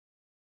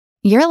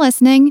You're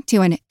listening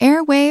to an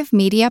Airwave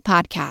Media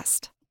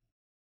Podcast.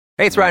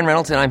 Hey, it's Ryan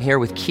Reynolds, and I'm here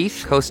with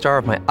Keith, co-star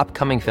of my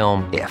upcoming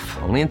film, If,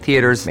 only in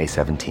theaters May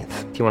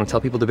 17th. Do you want to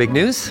tell people the big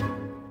news?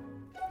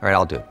 All right,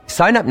 I'll do it.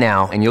 Sign up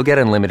now and you'll get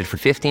unlimited for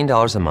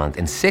 $15 a month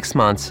and 6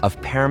 months of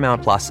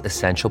Paramount Plus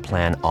Essential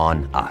Plan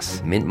on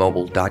us.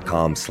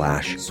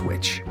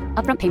 MintMobile.com/switch.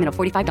 Upfront payment of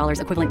 $45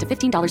 equivalent to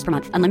 $15 per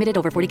month. Unlimited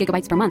over 40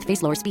 gigabytes per month.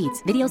 Face lower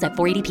speeds. Videos at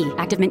 480p.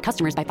 Active Mint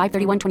customers by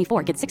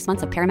 531.24 get 6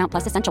 months of Paramount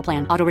Plus Essential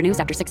Plan. Auto renews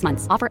after 6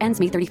 months. Offer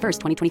ends May 31st,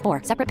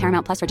 2024. Separate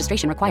Paramount Plus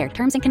registration required.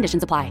 Terms and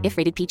conditions apply if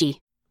rated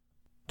PG.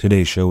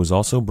 Today's show is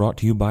also brought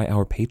to you by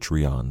our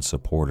Patreon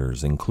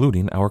supporters,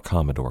 including our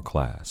Commodore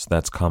class.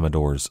 That's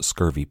Commodores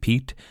Scurvy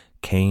Pete,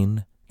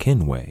 Kane,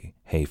 Kinway,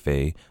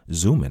 Heifei,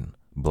 Zoomin,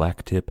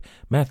 Blacktip,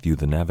 Matthew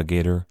the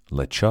Navigator,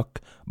 LeChuck,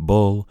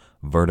 Bull,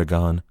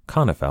 Vertigon,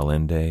 Conifal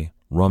Ende,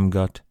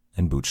 Rumgut,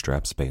 and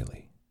Bootstraps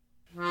Bailey.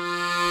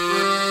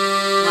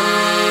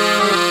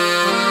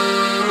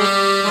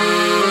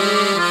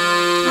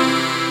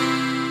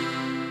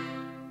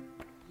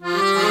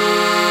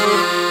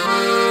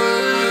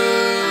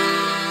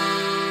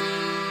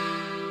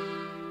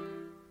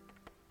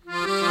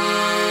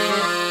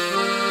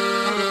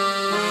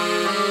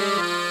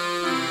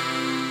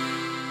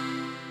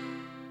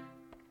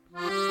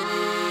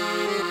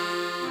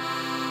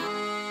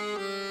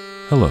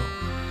 Hello.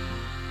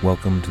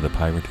 Welcome to the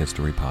Pirate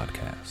History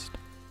Podcast.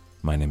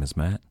 My name is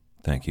Matt.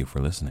 Thank you for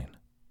listening.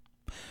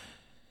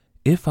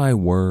 If I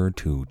were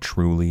to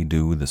truly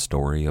do the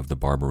story of the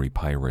Barbary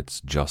pirates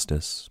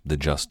justice, the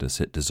justice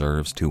it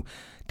deserves, to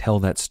tell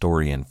that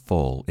story in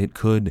full, it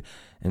could,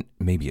 and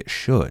maybe it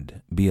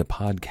should, be a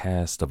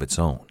podcast of its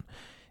own.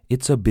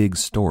 It's a big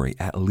story,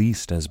 at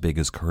least as big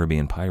as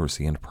Caribbean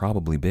piracy and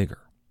probably bigger.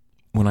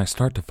 When I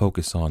start to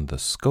focus on the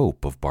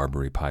scope of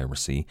Barbary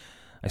piracy,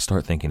 I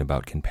start thinking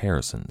about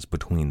comparisons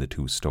between the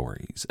two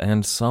stories,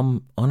 and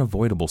some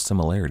unavoidable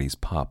similarities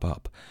pop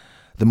up.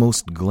 The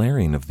most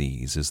glaring of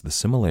these is the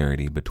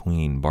similarity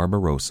between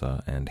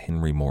Barbarossa and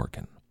Henry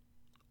Morgan.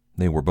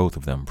 They were both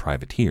of them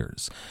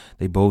privateers.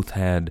 They both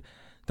had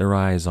their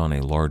eyes on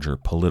a larger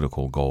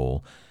political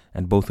goal,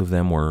 and both of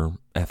them were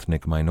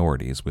ethnic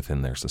minorities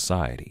within their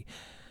society.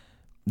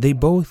 They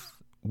both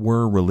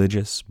were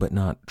religious, but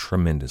not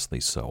tremendously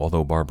so,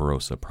 although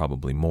Barbarossa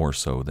probably more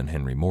so than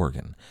Henry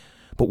Morgan.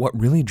 But what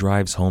really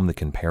drives home the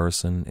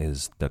comparison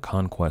is the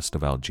conquest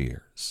of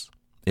Algiers.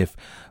 If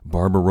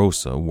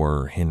Barbarossa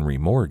were Henry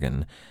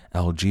Morgan,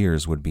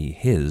 Algiers would be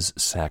his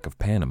sack of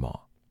Panama.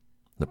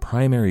 The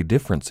primary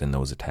difference in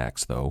those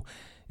attacks, though,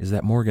 is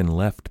that Morgan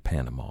left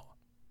Panama.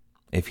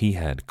 If he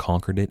had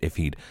conquered it, if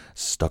he'd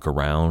stuck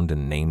around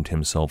and named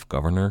himself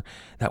governor,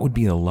 that would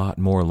be a lot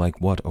more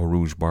like what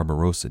Oruj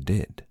Barbarossa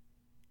did.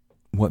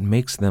 What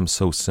makes them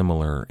so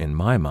similar in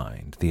my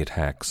mind, the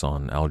attacks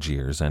on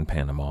Algiers and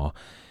Panama,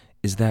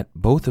 is that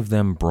both of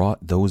them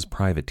brought those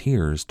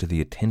privateers to the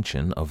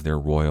attention of their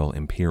royal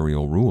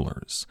imperial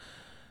rulers.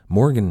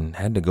 Morgan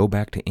had to go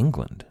back to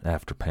England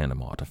after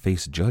Panama to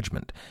face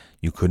judgment.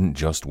 You couldn't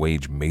just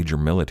wage major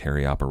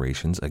military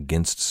operations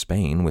against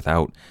Spain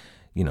without,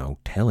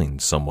 telling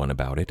someone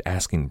about it,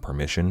 asking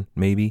permission,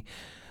 maybe.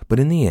 But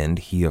in the end,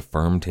 he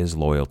affirmed his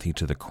loyalty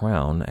to the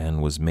crown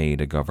and was made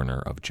a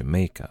governor of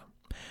Jamaica.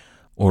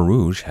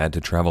 Oruj had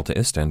to travel to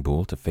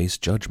Istanbul to face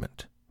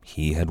judgment.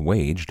 He had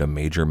waged a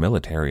major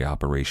military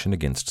operation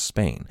against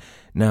Spain.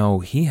 Now,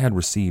 he had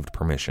received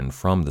permission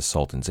from the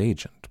Sultan's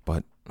agent,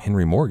 but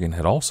Henry Morgan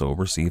had also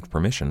received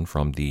permission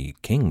from the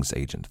king's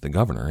agent, the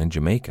governor in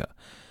Jamaica.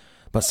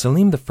 But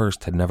Selim I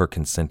had never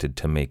consented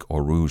to make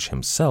Oruj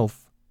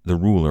himself the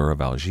ruler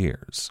of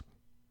Algiers.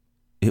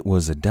 It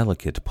was a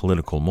delicate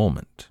political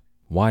moment.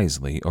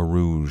 Wisely,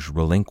 Oruj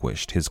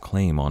relinquished his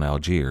claim on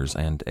Algiers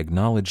and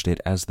acknowledged it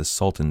as the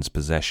Sultan's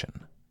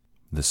possession.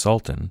 The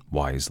Sultan,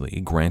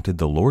 wisely, granted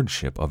the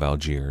lordship of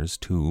Algiers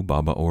to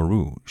Baba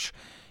Oruj.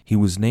 He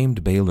was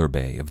named Beyler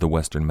Bey of the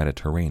Western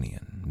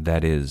Mediterranean,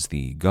 that is,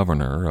 the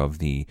governor of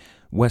the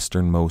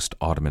westernmost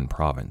Ottoman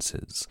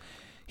provinces.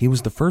 He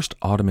was the first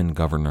Ottoman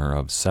governor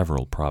of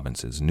several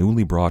provinces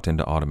newly brought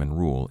into Ottoman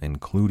rule,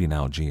 including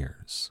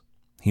Algiers.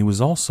 He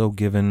was also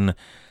given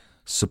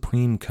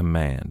supreme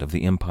command of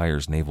the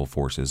empire's naval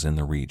forces in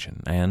the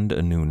region, and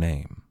a new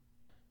name.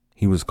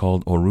 He was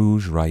called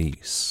Oruj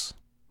Rais.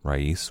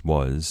 Rais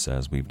was,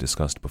 as we've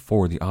discussed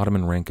before, the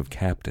Ottoman rank of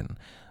captain,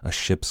 a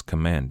ship's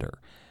commander.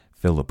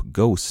 Philip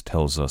Gosse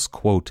tells us,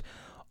 quote,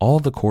 "All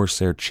the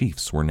Corsair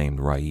chiefs were named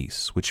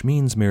Rais, which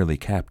means merely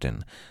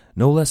captain.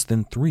 No less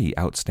than 3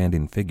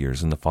 outstanding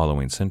figures in the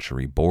following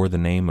century bore the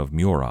name of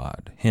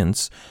Murad.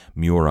 Hence,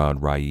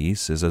 Murad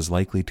Rais is as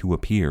likely to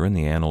appear in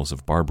the annals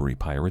of Barbary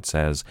pirates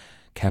as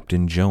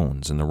Captain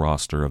Jones in the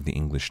roster of the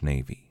English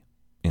Navy."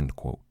 End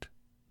quote.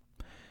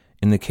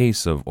 In the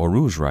case of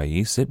Oruj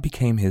Rais, it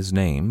became his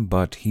name,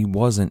 but he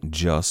wasn't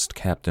just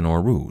Captain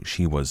Oruj,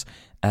 he was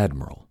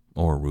Admiral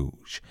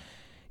Oruj.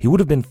 He would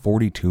have been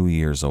 42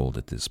 years old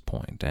at this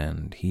point,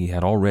 and he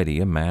had already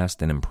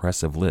amassed an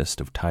impressive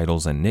list of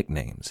titles and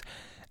nicknames.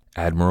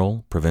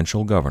 Admiral,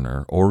 Provincial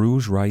Governor,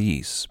 Oruj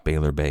Rais,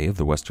 Beyler Bey of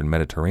the Western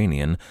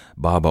Mediterranean,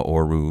 Baba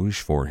Oruj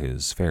for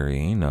his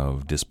ferrying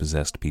of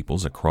dispossessed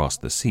peoples across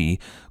the sea,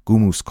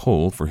 Gumus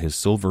Kol for his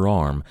silver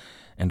arm,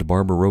 and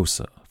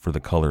Barbarossa for the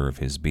color of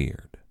his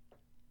beard.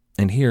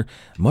 And here,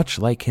 much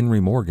like Henry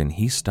Morgan,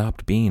 he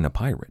stopped being a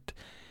pirate.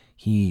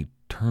 He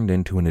turned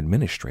into an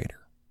administrator.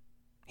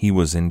 He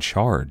was in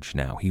charge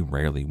now. He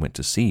rarely went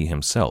to sea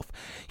himself.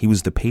 He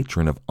was the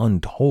patron of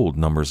untold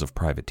numbers of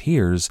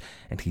privateers,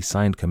 and he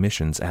signed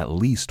commissions at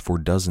least for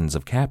dozens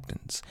of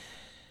captains.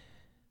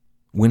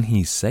 When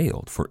he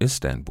sailed for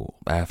Istanbul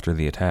after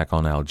the attack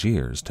on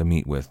Algiers to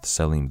meet with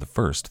Selim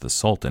I, the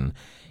Sultan,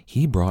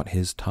 he brought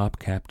his top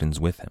captains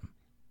with him.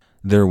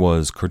 There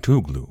was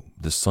Kurtuglu,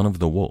 the son of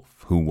the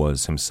Wolf, who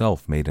was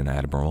himself made an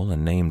admiral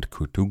and named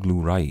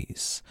Kurtuglu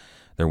Rais.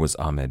 There was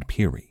Ahmed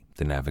Piri,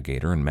 the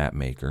navigator and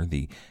mapmaker,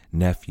 the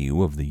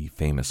nephew of the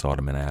famous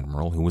Ottoman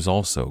admiral, who was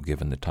also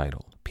given the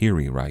title,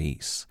 Piri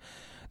Rais.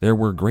 There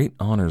were great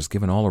honors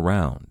given all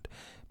around.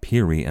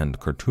 Piri and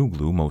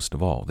Kurtuglu most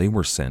of all. They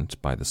were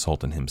sent by the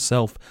Sultan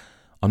himself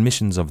on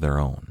missions of their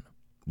own.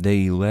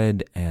 They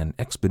led an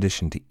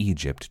expedition to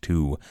Egypt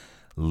to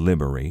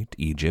liberate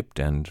Egypt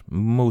and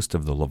most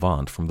of the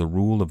Levant from the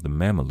rule of the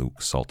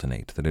Mameluke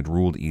Sultanate that had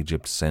ruled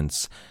Egypt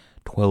since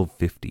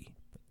 1250.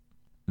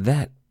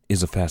 That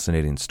is a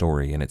fascinating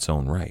story in its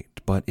own right,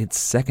 but it's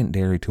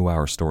secondary to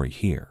our story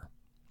here.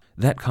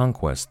 That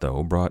conquest,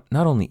 though, brought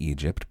not only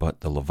Egypt,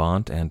 but the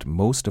Levant and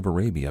most of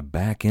Arabia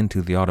back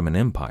into the Ottoman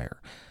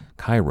Empire.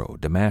 Cairo,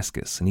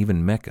 Damascus, and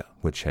even Mecca,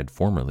 which had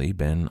formerly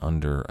been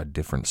under a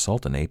different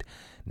sultanate,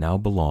 now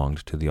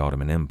belonged to the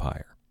Ottoman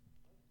Empire.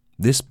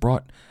 This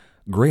brought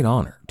great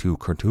honor to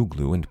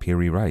Kurtuglu and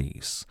Piri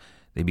Rais.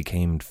 They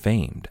became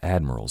famed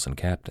admirals and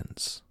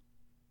captains.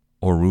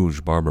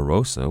 Oruj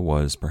Barbarossa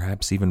was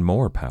perhaps even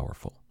more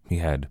powerful. He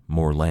had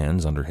more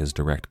lands under his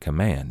direct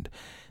command.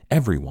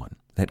 Everyone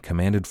that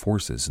commanded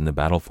forces in the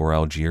battle for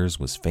Algiers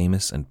was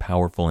famous and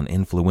powerful and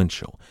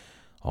influential,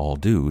 all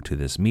due to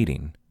this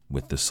meeting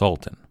with the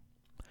Sultan.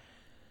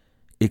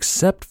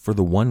 Except for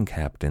the one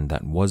captain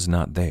that was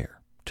not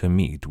there to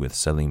meet with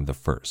Selim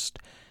I,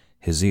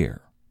 his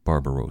heir,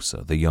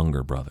 Barbarossa, the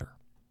younger brother.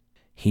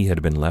 He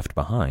had been left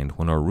behind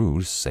when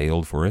Oruj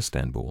sailed for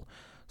Istanbul.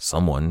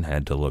 Someone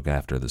had to look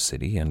after the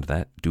city, and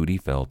that duty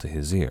fell to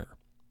his heir.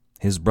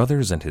 His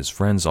brothers and his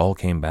friends all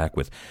came back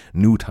with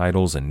new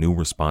titles and new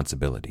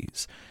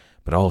responsibilities,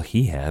 but all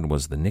he had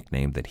was the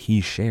nickname that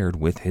he shared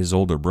with his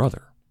older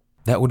brother.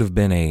 That would have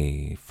been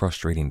a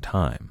frustrating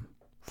time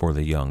for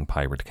the young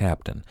pirate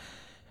captain,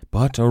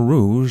 but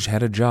Oruj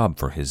had a job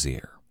for his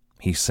heir.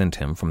 He sent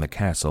him from the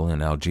castle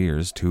in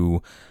Algiers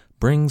to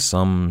bring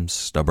some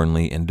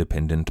stubbornly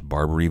independent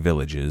Barbary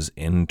villages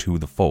into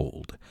the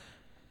fold.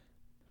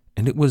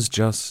 And it was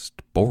just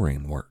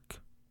boring work.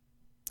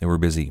 They were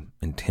busy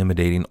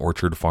intimidating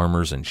orchard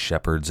farmers and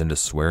shepherds into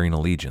swearing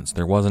allegiance.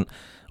 There wasn't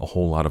a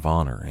whole lot of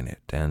honor in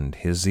it, and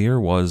his heir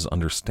was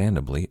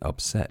understandably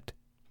upset.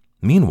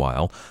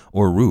 Meanwhile,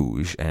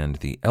 Oruj and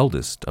the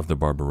eldest of the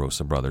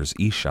Barbarossa brothers,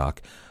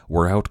 Ishak,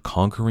 were out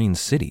conquering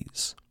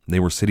cities.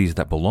 They were cities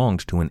that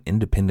belonged to an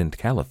independent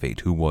caliphate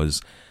who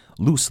was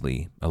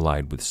loosely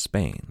allied with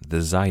Spain, the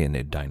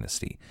Zayinid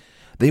dynasty.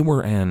 They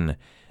were an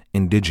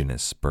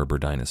indigenous Berber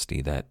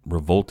dynasty that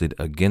revolted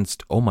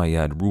against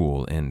Umayyad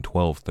rule in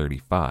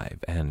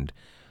 1235, and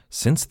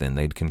since then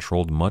they'd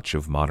controlled much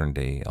of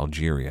modern-day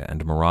Algeria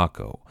and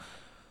Morocco.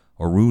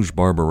 Oruj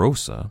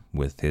Barbarossa,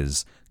 with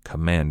his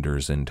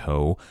commanders in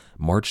tow,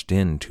 marched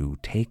in to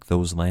take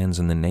those lands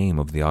in the name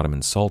of the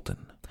Ottoman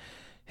Sultan.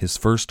 His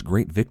first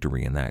great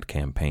victory in that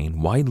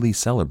campaign, widely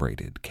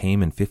celebrated,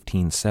 came in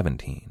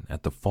 1517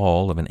 at the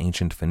fall of an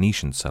ancient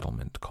Phoenician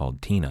settlement called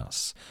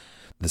Tinas.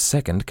 The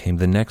second came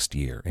the next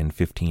year in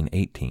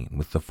 1518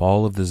 with the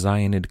fall of the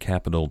Zayinid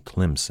capital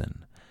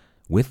Tlemcen.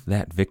 With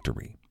that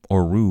victory,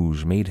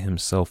 Oruj made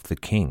himself the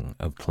king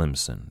of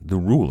Tlemcen, the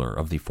ruler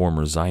of the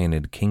former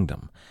Zayinid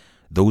kingdom.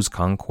 Those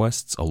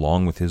conquests,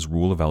 along with his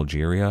rule of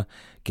Algeria,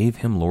 gave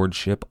him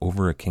lordship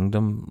over a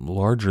kingdom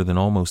larger than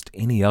almost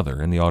any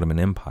other in the Ottoman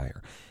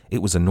Empire.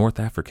 It was a North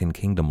African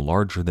kingdom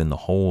larger than the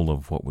whole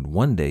of what would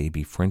one day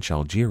be French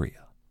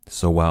Algeria.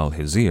 So while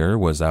his heir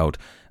was out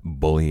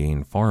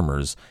bullying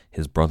farmers,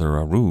 his brother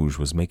Oruj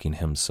was making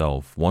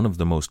himself one of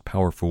the most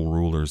powerful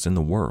rulers in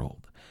the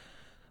world.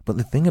 But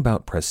the thing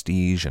about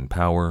prestige and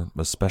power,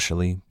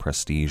 especially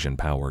prestige and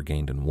power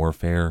gained in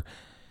warfare,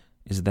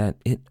 is that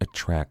it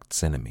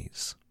attracts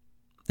enemies.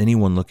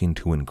 Anyone looking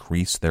to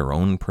increase their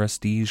own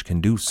prestige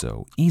can do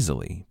so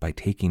easily by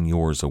taking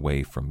yours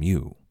away from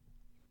you.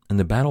 In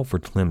the battle for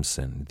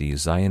Tlemcen, the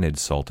Zayinid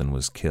Sultan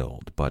was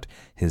killed, but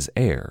his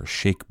heir,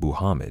 Sheikh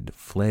Buhamid,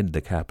 fled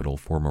the capital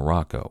for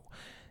Morocco,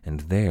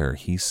 and there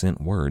he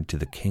sent word to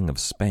the King of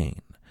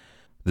Spain.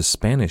 The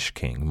Spanish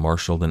king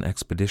marshaled an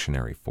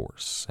expeditionary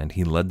force, and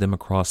he led them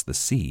across the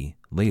sea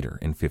later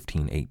in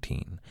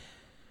 1518.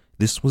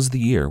 This was the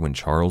year when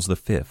Charles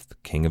V,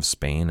 King of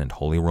Spain and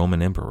Holy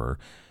Roman Emperor,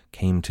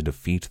 came to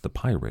defeat the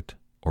pirate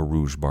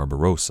Oruj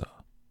Barbarossa.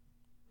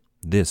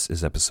 This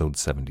is episode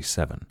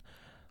 77.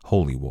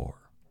 Holy War.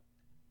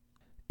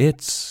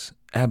 It's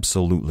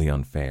absolutely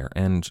unfair,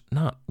 and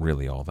not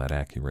really all that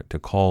accurate, to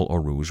call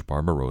Oruj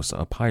Barbarossa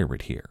a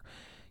pirate here.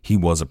 He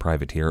was a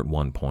privateer at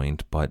one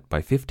point, but by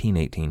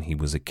 1518 he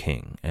was a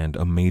king and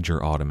a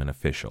major Ottoman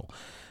official.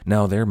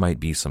 Now, there might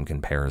be some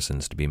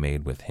comparisons to be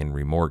made with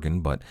Henry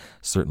Morgan, but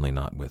certainly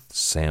not with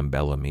Sam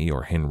Bellamy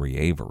or Henry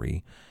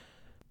Avery.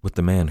 With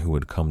the man who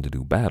had come to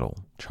do battle,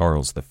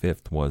 Charles V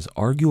was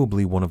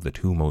arguably one of the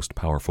two most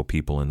powerful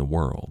people in the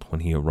world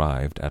when he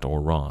arrived at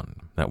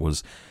Oran. That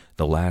was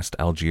the last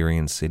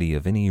Algerian city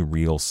of any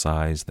real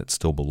size that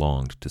still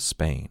belonged to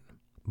Spain.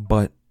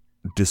 But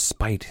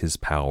despite his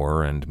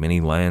power and many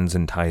lands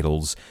and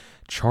titles,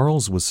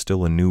 Charles was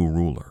still a new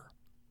ruler.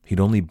 He'd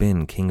only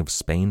been king of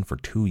Spain for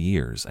 2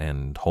 years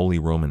and Holy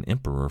Roman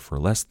Emperor for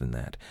less than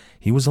that.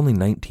 He was only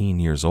 19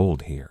 years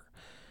old here.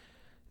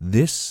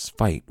 This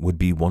fight would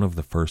be one of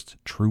the first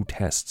true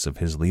tests of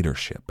his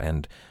leadership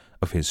and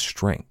of his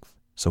strength,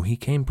 so he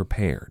came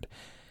prepared.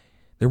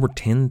 There were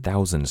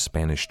 10,000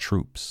 Spanish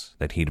troops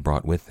that he'd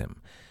brought with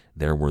him.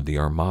 There were the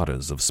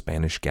armadas of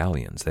Spanish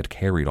galleons that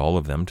carried all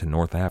of them to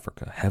North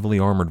Africa, heavily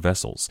armored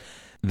vessels.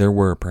 There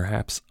were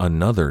perhaps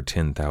another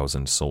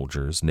 10,000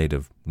 soldiers,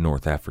 native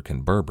North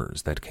African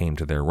Berbers, that came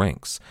to their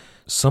ranks.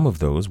 Some of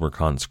those were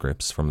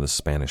conscripts from the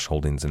Spanish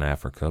holdings in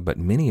Africa, but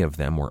many of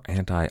them were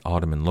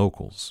anti-Ottoman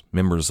locals,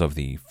 members of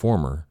the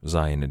former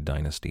Zionid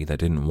dynasty that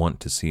didn't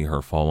want to see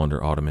her fall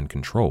under Ottoman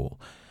control.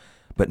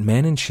 But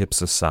men and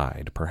ships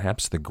aside,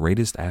 perhaps the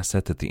greatest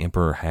asset that the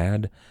emperor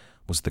had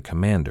was the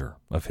commander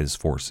of his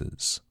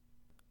forces.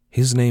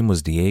 His name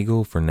was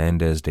Diego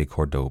Fernandez de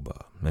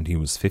Cordoba, and he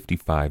was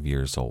 55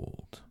 years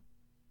old.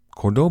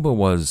 Cordoba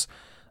was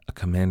a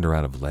commander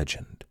out of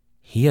legend.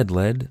 He had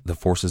led the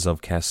forces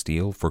of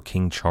Castile for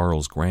King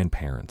Charles'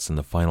 grandparents in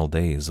the final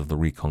days of the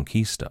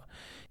Reconquista.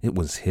 It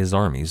was his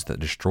armies that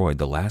destroyed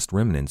the last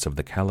remnants of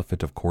the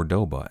Caliphate of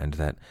Cordoba and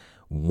that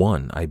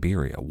won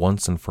Iberia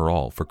once and for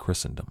all for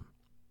Christendom.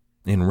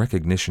 In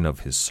recognition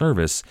of his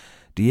service,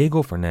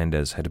 Diego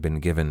Fernandez had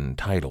been given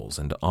titles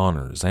and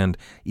honors and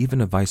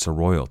even a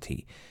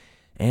viceroyalty,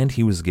 and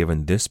he was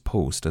given this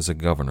post as a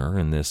governor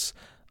in this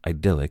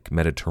idyllic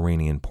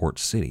Mediterranean port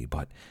city,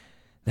 but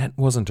that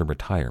wasn't a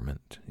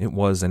retirement. It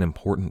was an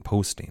important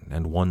posting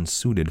and one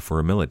suited for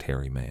a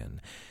military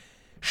man.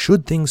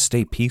 Should things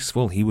stay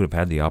peaceful, he would have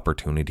had the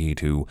opportunity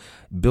to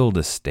build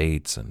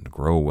estates and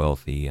grow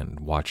wealthy and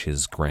watch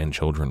his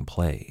grandchildren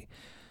play.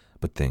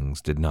 But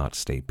things did not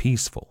stay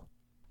peaceful.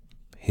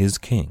 His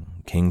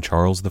king, King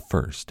Charles I, a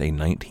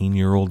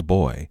 19-year-old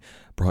boy,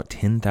 brought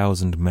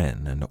 10,000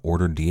 men and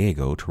ordered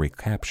Diego to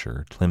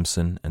recapture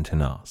Tlemcen and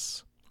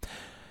Tanas.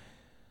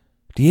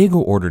 Diego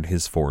ordered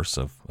his force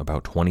of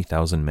about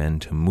 20,000 men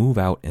to move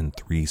out in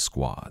 3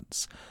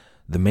 squads.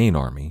 The main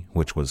army,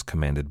 which was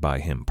commanded by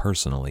him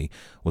personally,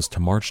 was to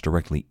march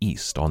directly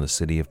east on the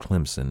city of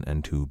Tlemcen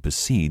and to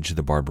besiege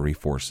the Barbary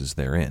forces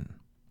therein.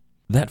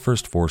 That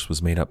first force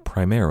was made up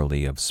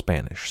primarily of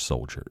Spanish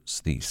soldiers.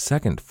 The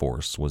second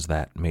force was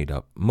that made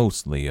up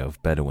mostly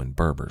of Bedouin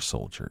Berber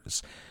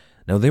soldiers.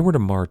 Now they were to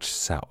march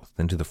south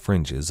into the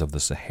fringes of the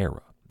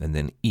Sahara, and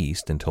then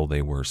east until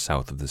they were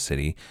south of the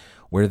city,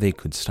 where they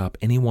could stop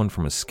anyone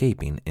from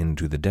escaping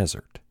into the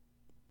desert.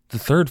 The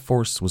third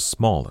force was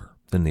smaller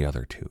than the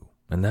other two,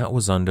 and that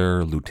was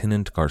under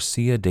Lieutenant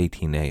Garcia de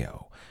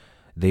Tineo.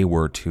 They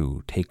were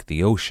to take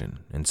the ocean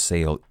and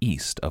sail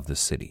east of the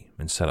city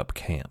and set up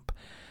camp.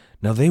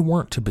 Now, they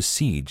weren't to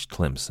besiege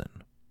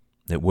Tlemcen.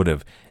 It would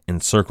have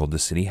encircled the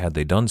city had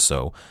they done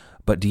so,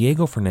 but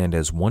Diego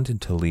Fernandez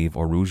wanted to leave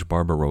Oruj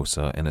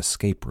Barbarossa an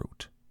escape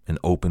route, an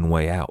open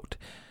way out.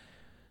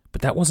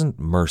 But that wasn't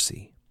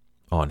mercy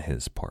on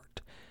his part.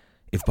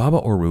 If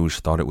Baba Oruj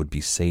thought it would be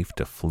safe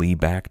to flee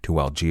back to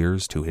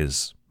Algiers to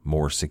his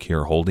more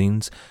secure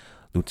holdings,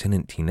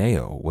 Lieutenant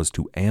Tineo was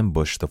to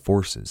ambush the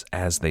forces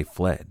as they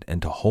fled and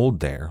to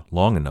hold there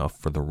long enough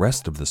for the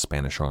rest of the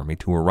Spanish army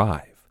to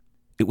arrive.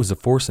 It was a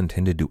force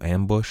intended to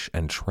ambush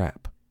and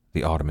trap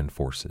the Ottoman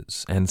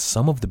forces, and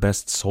some of the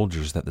best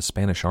soldiers that the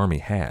Spanish army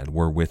had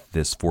were with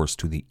this force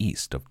to the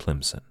east of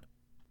Tlemcen.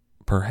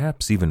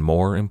 Perhaps even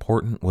more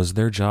important was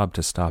their job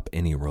to stop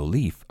any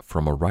relief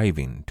from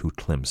arriving to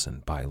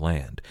Tlemcen by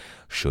land.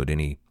 Should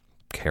any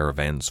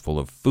caravans full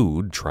of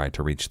food try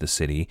to reach the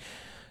city,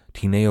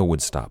 Tineo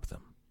would stop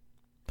them.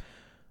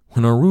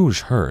 When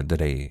Oruj heard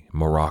that a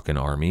Moroccan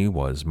army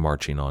was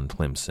marching on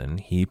Tlemcen,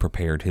 he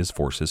prepared his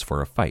forces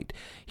for a fight.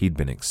 He'd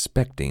been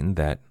expecting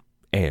that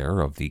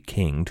heir of the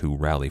king to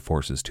rally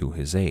forces to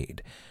his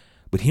aid,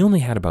 but he only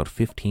had about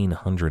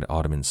 1,500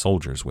 Ottoman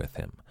soldiers with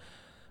him.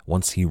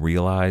 Once he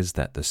realized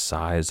that the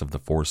size of the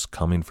force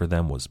coming for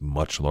them was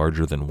much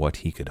larger than what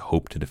he could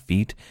hope to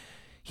defeat,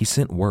 he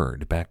sent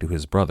word back to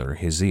his brother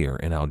Hizir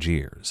in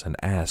Algiers and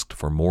asked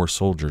for more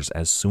soldiers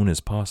as soon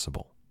as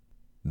possible.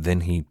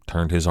 Then he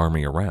turned his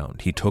army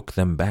around. He took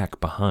them back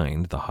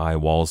behind the high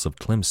walls of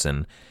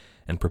Tlemcen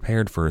and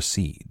prepared for a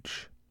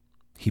siege.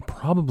 He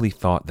probably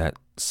thought that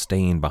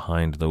staying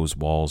behind those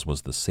walls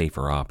was the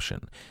safer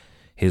option.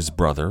 His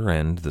brother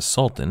and the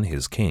Sultan,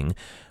 his king,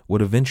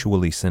 would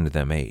eventually send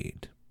them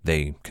aid.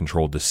 They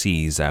controlled the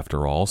seas,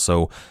 after all,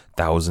 so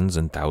thousands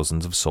and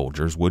thousands of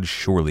soldiers would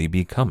surely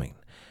be coming.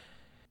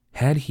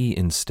 Had he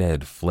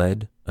instead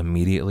fled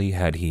immediately,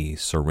 had he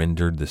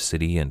surrendered the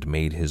city and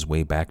made his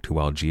way back to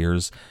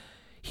Algiers,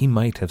 he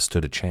might have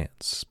stood a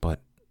chance,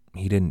 but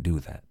he didn't do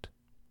that.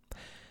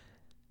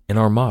 An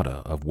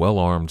armada of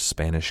well-armed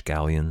Spanish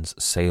galleons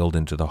sailed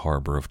into the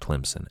harbor of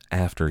Tlemcen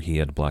after he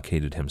had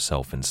blockaded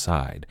himself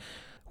inside,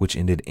 which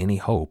ended any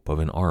hope of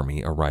an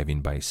army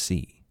arriving by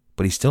sea.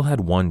 But he still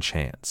had one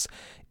chance.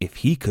 If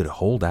he could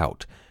hold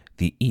out,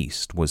 the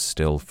east was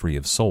still free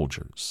of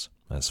soldiers,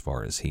 as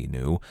far as he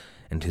knew,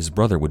 and his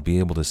brother would be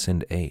able to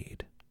send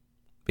aid.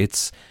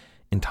 It's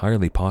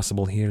entirely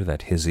possible here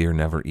that Hizir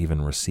never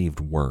even received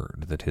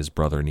word that his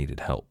brother needed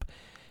help.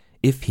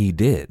 If he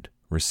did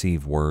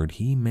receive word,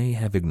 he may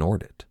have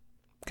ignored it.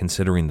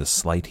 Considering the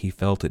slight he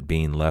felt at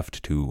being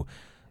left to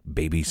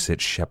babysit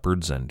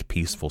shepherds and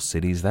peaceful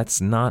cities,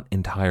 that's not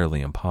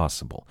entirely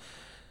impossible.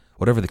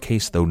 Whatever the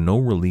case, though, no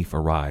relief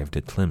arrived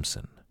at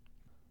Tlemcen.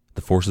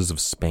 The forces of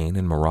Spain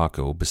and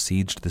Morocco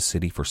besieged the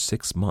city for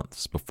 6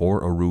 months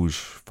before Orouge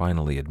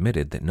finally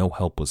admitted that no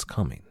help was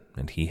coming,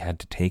 and he had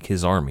to take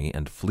his army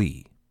and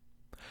flee.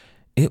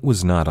 It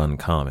was not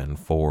uncommon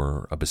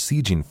for a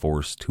besieging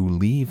force to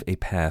leave a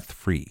path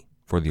free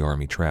for the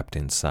army trapped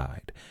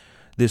inside.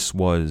 This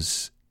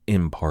was,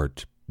 in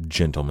part,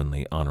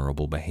 gentlemanly,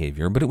 honorable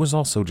behavior, but it was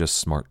also just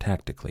smart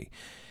tactically.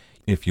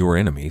 If your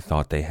enemy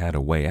thought they had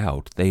a way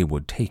out, they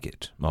would take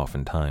it,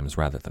 oftentimes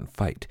rather than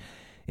fight.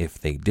 If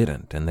they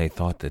didn't, and they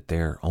thought that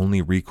their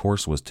only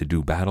recourse was to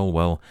do battle,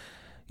 well,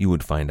 you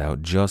would find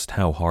out just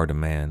how hard a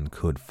man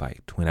could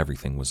fight when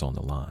everything was on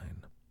the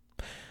line.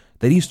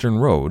 That eastern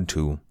road,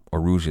 to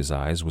Orouge's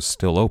eyes, was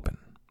still open.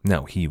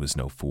 Now, he was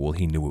no fool.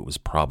 He knew it was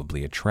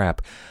probably a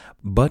trap,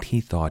 but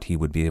he thought he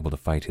would be able to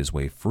fight his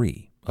way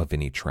free of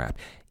any trap.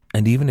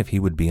 And even if he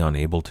would be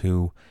unable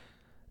to,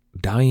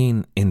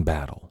 dying in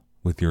battle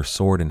with your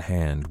sword in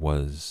hand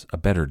was a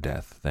better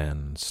death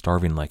than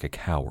starving like a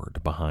coward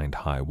behind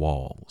high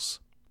walls.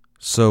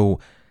 So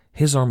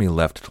his army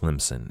left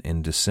Tlemcen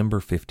in December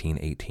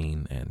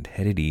 1518 and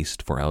headed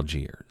east for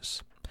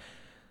Algiers.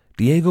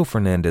 Diego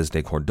Fernandez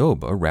de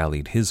Cordoba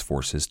rallied his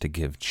forces to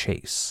give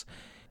chase.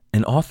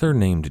 An author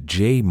named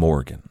J.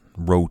 Morgan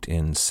wrote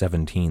in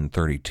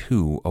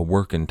 1732 a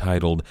work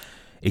entitled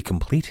A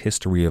Complete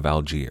History of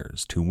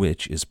Algiers, to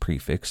which is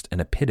prefixed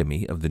an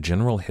epitome of the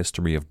general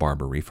history of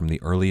Barbary from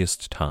the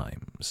earliest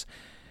times.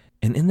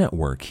 And in that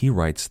work he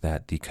writes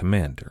that the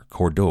commander,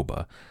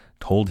 Cordoba,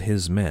 told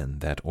his men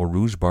that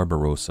Orouge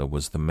Barbarossa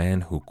was the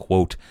man who,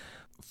 quote,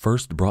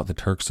 first brought the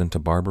Turks into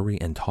Barbary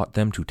and taught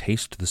them to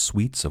taste the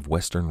sweets of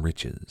Western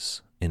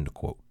riches, end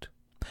quote.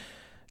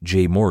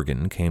 J.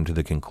 Morgan came to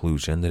the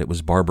conclusion that it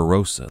was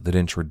Barbarossa that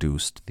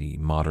introduced the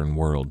modern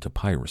world to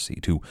piracy,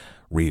 to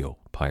real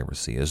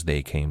piracy, as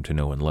they came to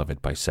know and love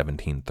it by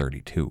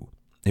 1732.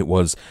 It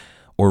was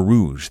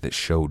Orouge that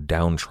showed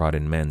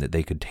downtrodden men that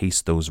they could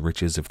taste those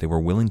riches if they were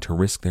willing to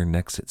risk their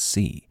necks at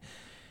sea.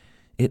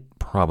 It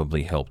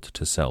probably helped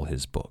to sell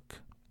his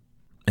book.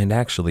 And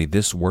actually,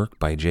 this work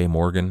by J.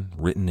 Morgan,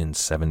 written in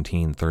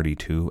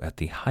 1732 at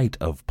the height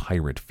of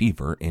pirate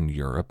fever in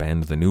Europe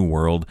and the New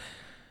World,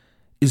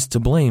 is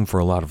to blame for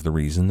a lot of the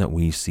reason that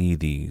we see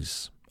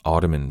these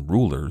Ottoman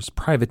rulers,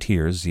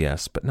 privateers,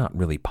 yes, but not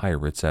really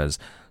pirates, as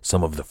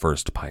some of the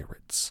first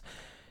pirates.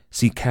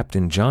 See,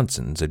 Captain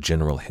Johnson's A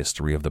General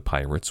History of the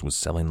Pirates was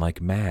selling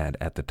like mad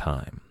at the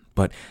time,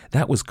 but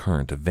that was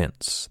current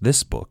events.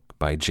 This book,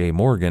 by J.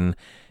 Morgan,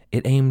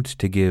 it aimed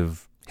to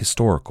give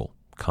historical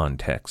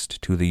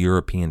context to the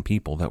European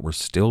people that were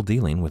still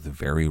dealing with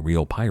very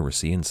real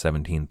piracy in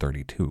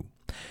 1732.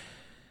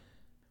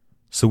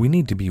 So we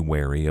need to be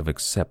wary of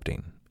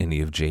accepting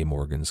any of J.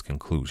 Morgan's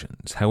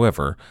conclusions.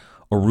 However,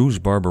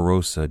 Orouge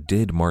Barbarossa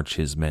did march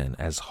his men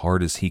as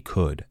hard as he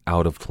could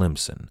out of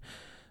Tlemcen,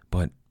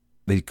 but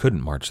they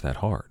couldn't march that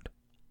hard.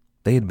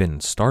 They had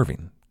been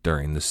starving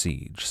during the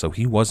siege, so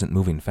he wasn't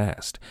moving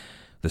fast.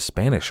 The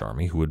Spanish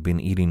army, who had been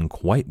eating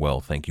quite well,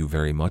 thank you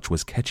very much,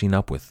 was catching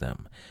up with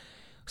them.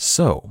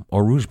 So,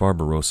 Orouge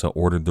Barbarossa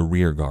ordered the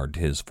rearguard to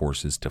his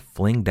forces to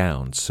fling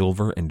down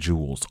silver and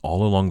jewels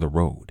all along the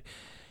road.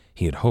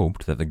 He had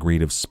hoped that the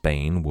greed of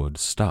Spain would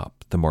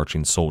stop the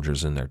marching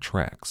soldiers in their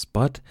tracks,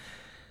 but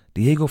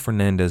Diego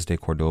Fernandez de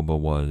Cordoba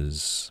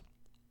was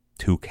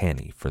too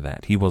canny for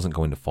that. He wasn't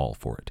going to fall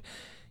for it.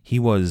 He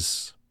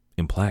was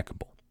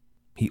implacable.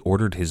 He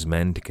ordered his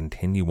men to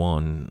continue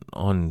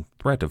on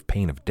threat of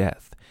pain of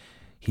death.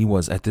 He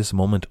was at this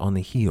moment on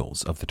the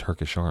heels of the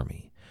Turkish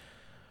army.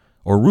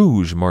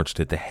 Orouge marched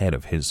at the head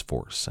of his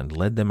force and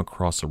led them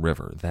across a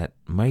river that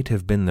might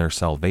have been their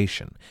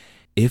salvation.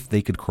 If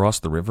they could cross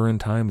the river in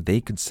time,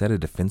 they could set a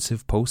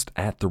defensive post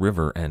at the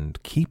river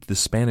and keep the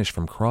Spanish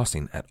from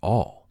crossing at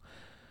all.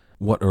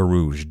 What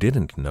Orouge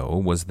didn't know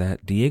was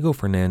that Diego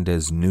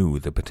Fernandez knew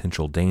the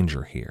potential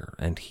danger here,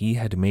 and he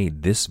had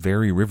made this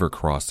very river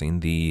crossing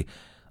the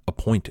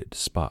appointed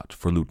spot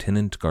for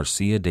Lieutenant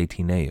Garcia de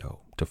Tineo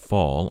to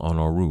fall on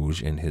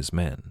Orouge and his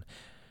men.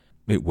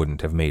 It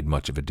wouldn't have made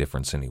much of a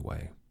difference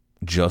anyway.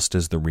 Just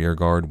as the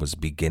rearguard was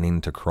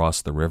beginning to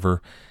cross the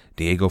river,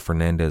 Diego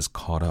Fernandez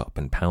caught up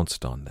and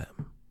pounced on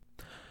them.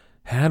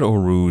 Had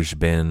Oruge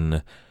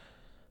been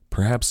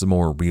perhaps a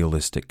more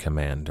realistic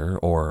commander,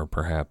 or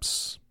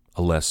perhaps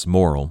a less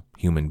moral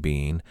human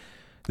being,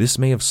 this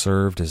may have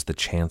served as the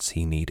chance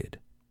he needed.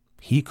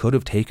 He could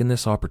have taken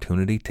this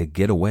opportunity to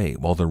get away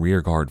while the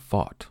rearguard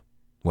fought.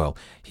 Well,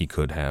 he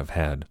could have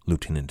had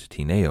Lieutenant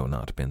Tineo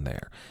not been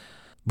there.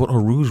 But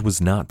Oruge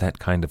was not that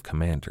kind of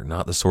commander,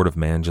 not the sort of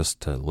man just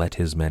to let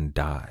his men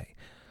die.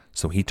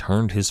 So he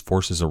turned his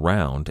forces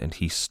around and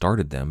he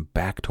started them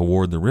back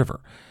toward the river.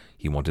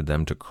 He wanted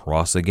them to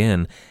cross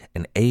again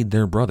and aid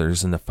their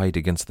brothers in the fight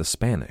against the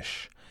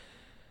Spanish.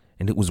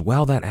 And it was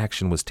while that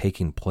action was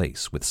taking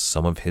place, with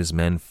some of his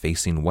men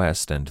facing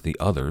west and the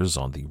others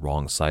on the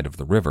wrong side of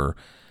the river,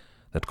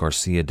 that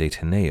Garcia de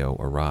Tineo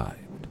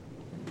arrived.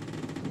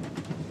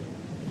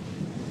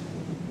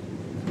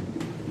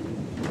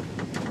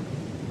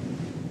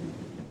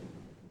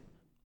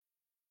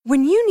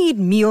 When you need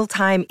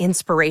mealtime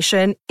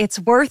inspiration, it's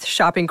worth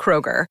shopping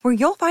Kroger, where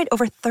you'll find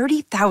over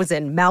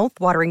 30,000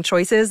 mouth-watering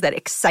choices that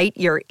excite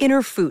your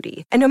inner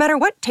foodie. And no matter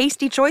what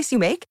tasty choice you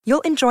make,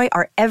 you'll enjoy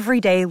our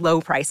everyday low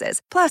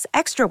prices, plus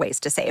extra ways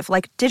to save,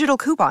 like digital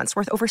coupons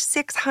worth over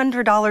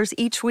 $600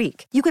 each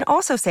week. You can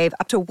also save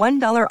up to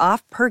 $1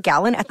 off per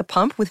gallon at the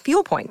pump with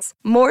fuel points.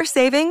 More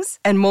savings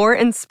and more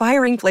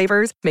inspiring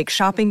flavors make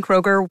shopping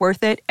Kroger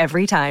worth it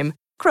every time.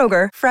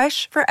 Kroger,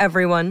 fresh for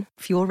everyone.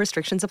 Fuel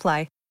restrictions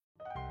apply.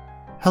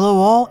 Hello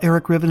all,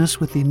 Eric Rivenes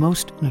with the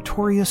Most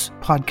Notorious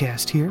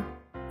podcast here.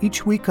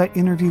 Each week I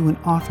interview an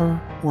author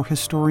or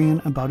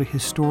historian about a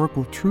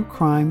historical true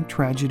crime,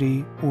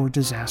 tragedy, or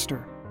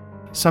disaster.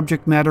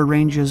 Subject matter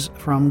ranges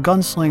from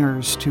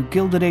gunslingers to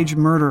Gilded Age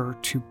murder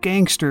to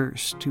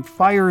gangsters to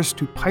fires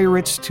to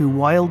pirates to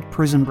wild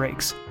prison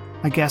breaks.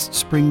 My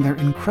guests bring their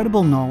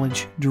incredible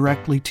knowledge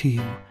directly to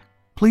you.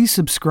 Please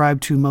subscribe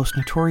to Most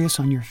Notorious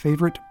on your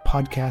favorite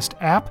podcast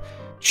app.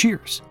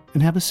 Cheers,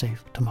 and have a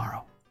safe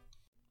tomorrow.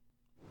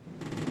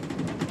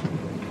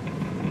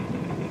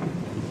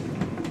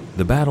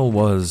 The battle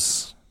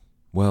was,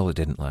 well, it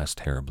didn't last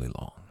terribly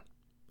long.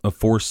 A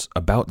force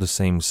about the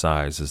same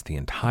size as the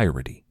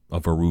entirety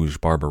of Oruge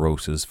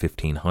Barbarossa's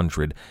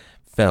 1,500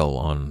 fell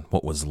on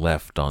what was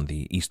left on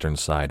the eastern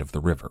side of the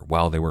river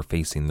while they were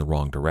facing the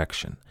wrong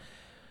direction.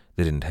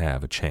 They didn't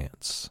have a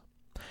chance.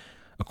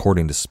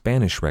 According to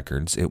Spanish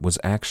records, it was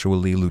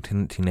actually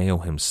Lieutenant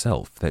Tineo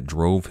himself that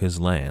drove his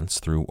lance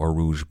through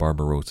Oruge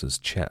Barbarossa's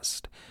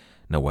chest.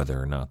 Now,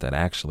 whether or not that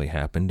actually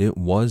happened, it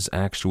was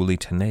actually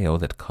Tineo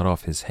that cut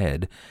off his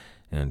head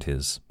and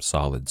his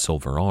solid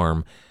silver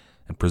arm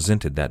and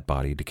presented that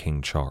body to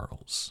King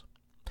Charles.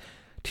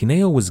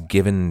 Tineo was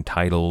given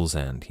titles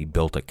and he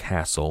built a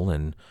castle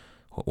in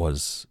what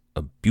was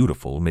a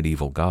beautiful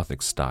medieval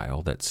Gothic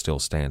style that still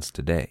stands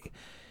today.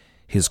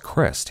 His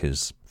crest,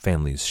 his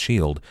family's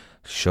shield,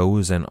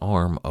 shows an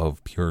arm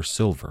of pure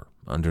silver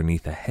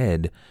underneath a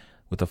head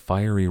with a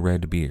fiery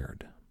red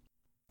beard.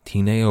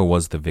 Tineo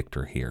was the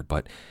victor here,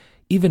 but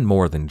even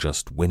more than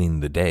just winning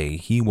the day,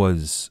 he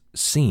was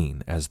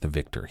seen as the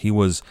victor. He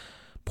was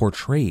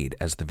portrayed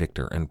as the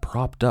victor and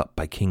propped up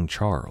by King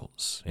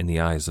Charles in the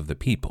eyes of the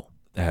people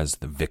as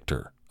the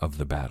victor of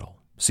the battle.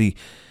 See,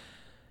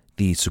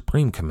 the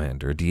Supreme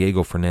Commander,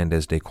 Diego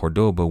Fernandez de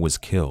Cordoba, was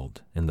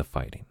killed in the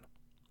fighting.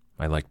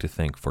 I like to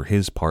think for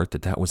his part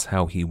that was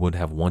how he would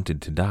have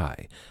wanted to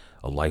die,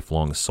 a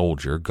lifelong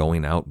soldier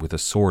going out with a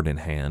sword in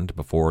hand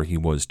before he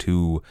was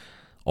too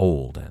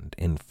old and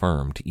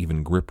infirm to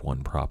even grip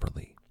one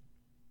properly.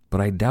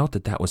 But I doubt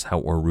that was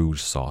how Oruge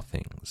saw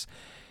things.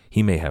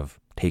 He may have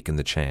taken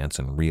the chance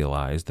and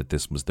realized that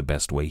this was the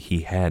best way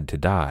he had to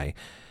die,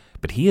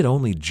 but he had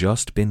only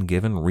just been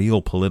given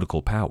real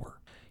political power.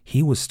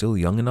 He was still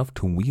young enough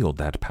to wield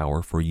that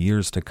power for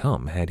years to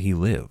come had he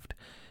lived,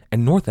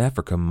 and North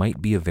Africa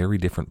might be a very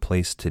different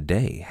place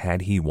today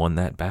had he won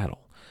that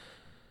battle.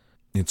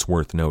 It's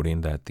worth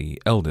noting that the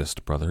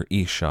eldest brother,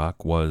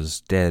 Ishak,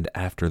 was dead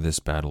after this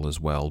battle as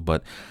well,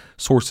 but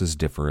sources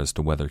differ as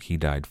to whether he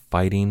died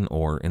fighting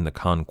or in the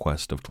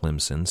conquest of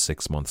Tlemcen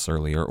 6 months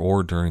earlier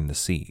or during the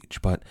siege.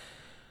 But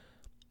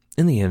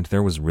in the end,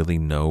 there was really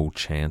no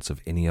chance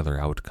of any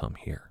other outcome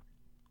here.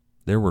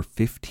 There were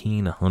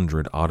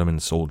 1,500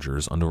 Ottoman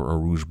soldiers under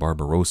Oruge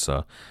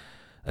Barbarossa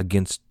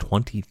against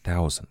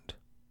 20,000.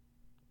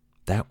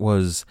 That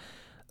was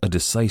a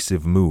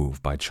decisive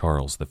move by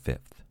Charles V.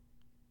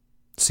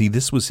 See,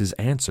 this was his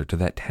answer to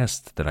that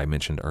test that I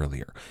mentioned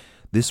earlier.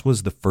 This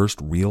was the first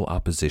real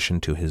opposition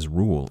to his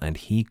rule, and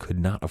he could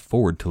not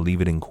afford to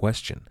leave it in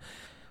question.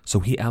 So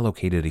he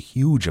allocated a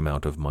huge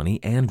amount of money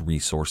and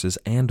resources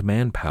and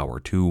manpower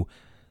to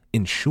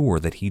ensure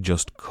that he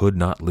just could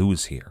not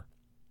lose here.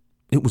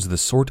 It was the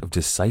sort of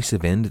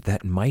decisive end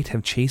that might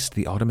have chased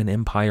the Ottoman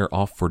Empire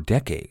off for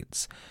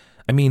decades.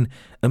 I mean,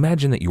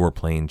 imagine that you are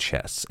playing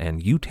chess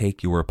and you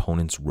take your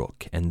opponent's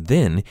rook, and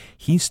then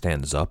he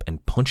stands up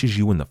and punches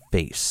you in the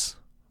face.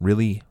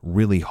 Really,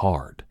 really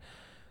hard.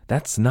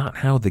 That's not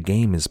how the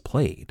game is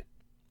played.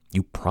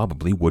 You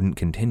probably wouldn't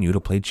continue to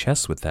play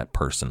chess with that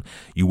person.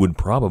 You would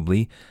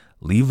probably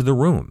leave the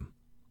room.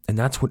 And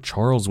that's what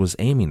Charles was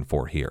aiming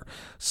for here.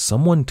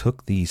 Someone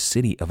took the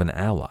city of an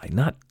ally,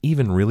 not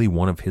even really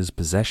one of his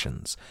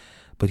possessions,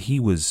 but he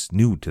was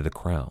new to the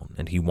crown,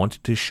 and he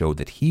wanted to show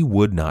that he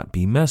would not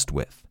be messed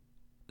with.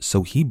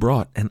 So he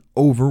brought an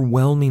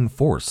overwhelming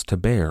force to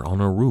bear on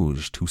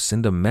Arouge to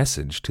send a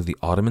message to the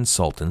Ottoman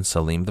Sultan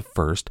Selim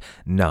I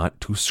not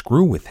to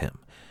screw with him.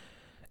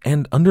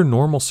 And under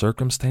normal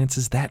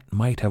circumstances, that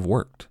might have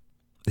worked.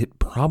 It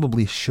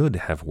probably should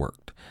have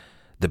worked.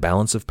 The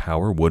balance of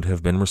power would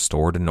have been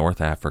restored in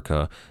North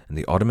Africa, and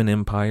the Ottoman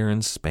Empire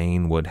and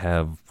Spain would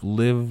have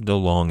lived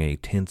along a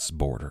tense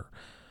border.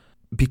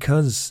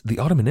 Because the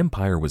Ottoman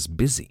Empire was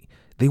busy,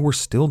 they were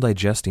still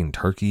digesting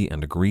Turkey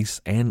and Greece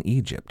and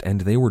Egypt,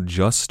 and they were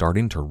just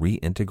starting to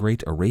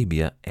reintegrate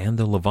Arabia and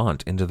the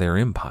Levant into their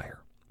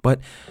empire. But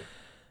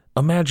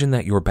imagine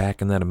that you're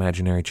back in that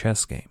imaginary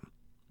chess game.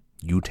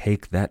 You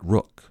take that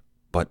rook,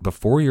 but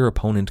before your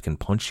opponent can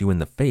punch you in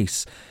the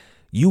face,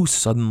 you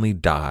suddenly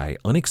die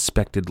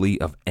unexpectedly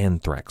of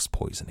anthrax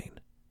poisoning.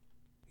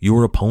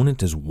 Your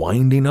opponent is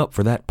winding up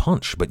for that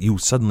punch, but you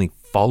suddenly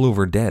fall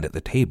over dead at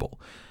the table.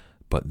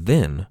 But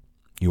then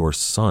your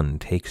son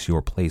takes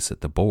your place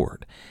at the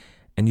board,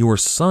 and your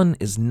son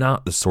is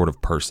not the sort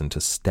of person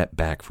to step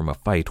back from a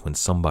fight when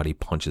somebody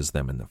punches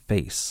them in the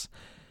face.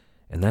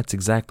 And that's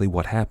exactly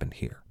what happened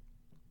here.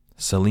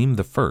 Selim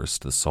I,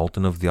 the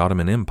Sultan of the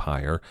Ottoman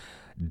Empire,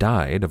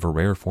 died of a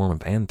rare form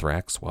of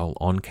anthrax while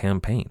on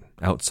campaign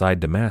outside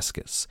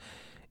Damascus.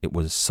 It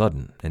was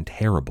sudden and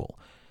terrible.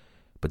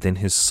 But then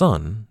his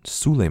son,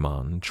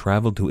 Suleiman,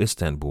 traveled to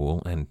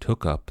Istanbul and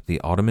took up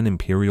the Ottoman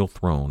imperial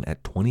throne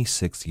at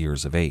 26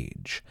 years of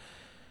age.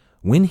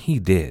 When he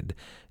did,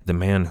 the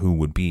man who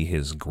would be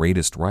his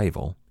greatest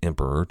rival,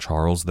 Emperor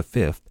Charles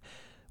V,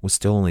 was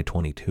still only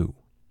 22.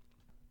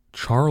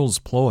 Charles'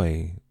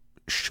 ploy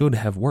should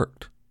have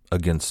worked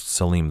against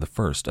Selim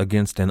I,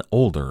 against an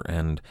older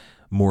and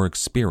more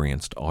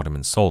experienced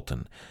Ottoman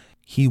Sultan.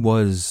 He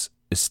was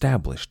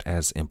established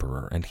as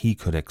emperor, and he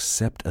could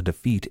accept a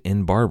defeat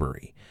in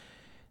Barbary.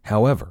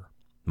 However,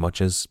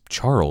 much as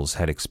Charles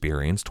had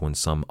experienced when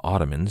some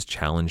Ottomans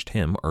challenged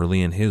him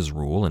early in his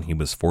rule and he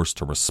was forced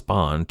to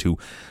respond to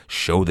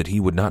show that he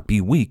would not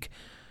be weak,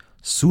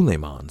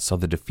 Suleiman saw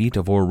the defeat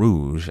of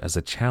Arouge as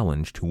a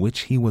challenge to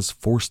which he was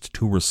forced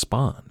to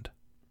respond.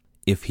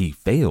 If he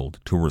failed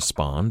to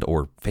respond,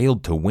 or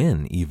failed to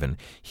win even,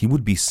 he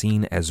would be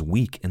seen as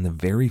weak in the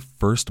very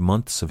first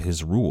months of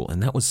his rule,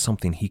 and that was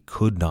something he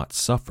could not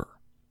suffer.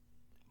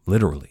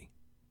 Literally.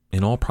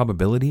 In all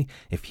probability,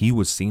 if he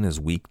was seen as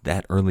weak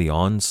that early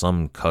on,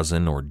 some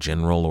cousin or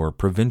general or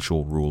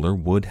provincial ruler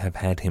would have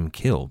had him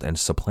killed and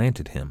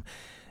supplanted him,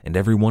 and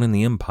everyone in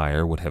the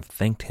empire would have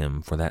thanked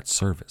him for that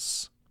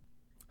service.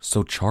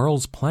 So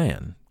Charles'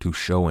 plan to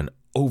show an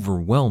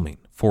overwhelming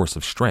force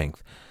of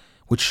strength,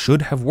 which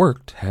should have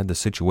worked had the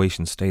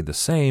situation stayed the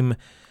same,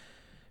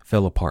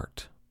 fell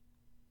apart.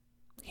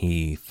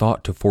 He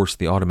thought to force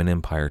the Ottoman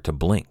Empire to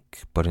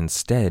blink, but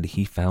instead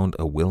he found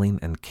a willing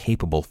and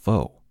capable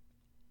foe.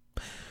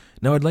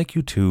 Now I'd like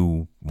you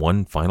to,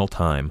 one final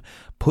time,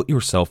 put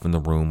yourself in the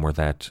room where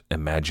that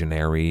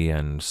imaginary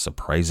and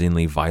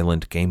surprisingly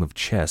violent game of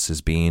chess is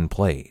being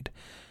played.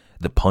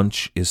 The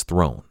punch is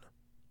thrown.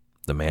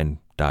 The man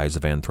dies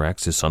of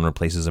anthrax, his son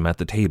replaces him at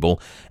the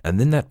table, and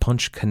then that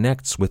punch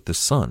connects with the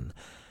son.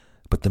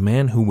 But the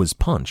man who was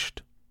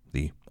punched,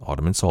 the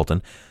Ottoman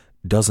Sultan,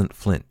 doesn't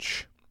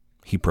flinch.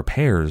 He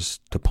prepares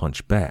to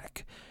punch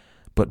back.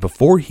 But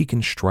before he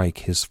can strike,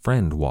 his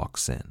friend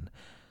walks in.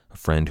 A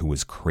friend who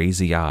is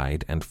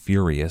crazy-eyed and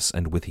furious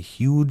and with a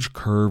huge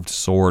curved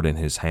sword in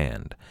his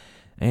hand,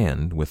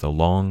 and with a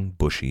long,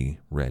 bushy,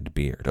 red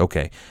beard.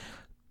 Okay,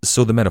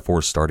 so the metaphor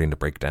is starting to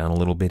break down a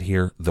little bit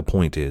here. The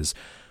point is,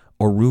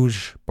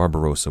 Arouge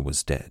Barbarossa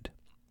was dead,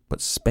 but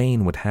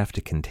Spain would have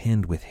to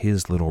contend with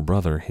his little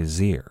brother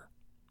Hizir.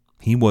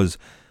 He was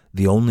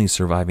the only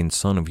surviving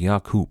son of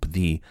Yaqub,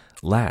 the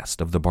last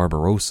of the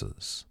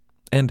Barbarossas.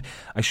 And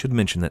I should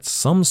mention that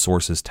some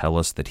sources tell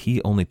us that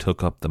he only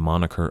took up the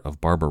moniker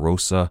of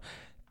Barbarossa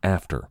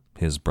after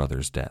his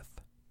brother's death.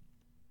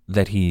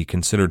 That he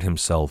considered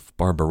himself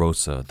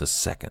Barbarossa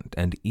II,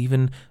 and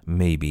even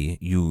maybe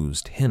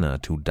used henna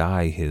to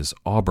dye his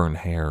auburn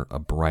hair a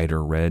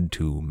brighter red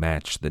to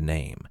match the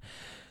name.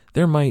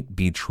 There might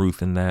be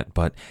truth in that,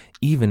 but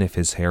even if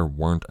his hair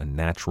weren't a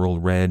natural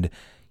red,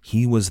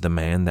 he was the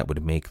man that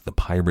would make the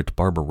pirate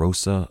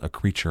Barbarossa a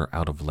creature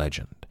out of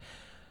legend.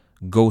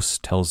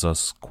 Ghost tells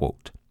us,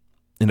 quote,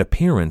 "In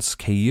appearance,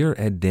 Khayr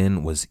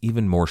ed-Din was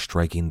even more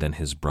striking than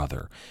his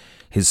brother.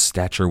 His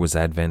stature was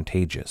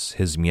advantageous,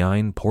 his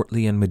mien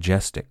portly and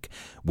majestic,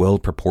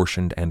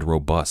 well-proportioned and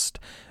robust,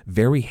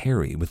 very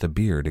hairy with a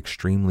beard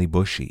extremely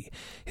bushy,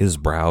 his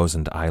brows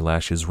and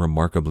eyelashes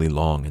remarkably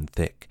long and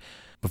thick.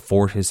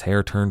 Before his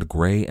hair turned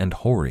gray and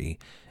hoary,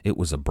 it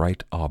was a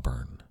bright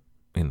auburn."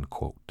 End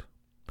quote.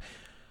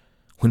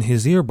 When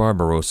Hizir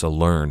Barbarossa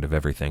learned of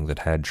everything that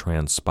had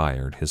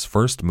transpired, his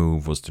first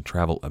move was to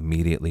travel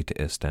immediately to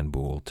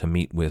Istanbul to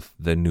meet with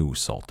the new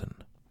sultan.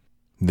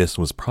 This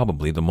was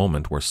probably the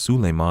moment where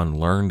Suleiman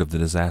learned of the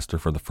disaster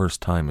for the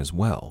first time as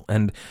well,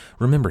 and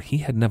remember, he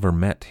had never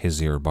met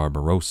Hizir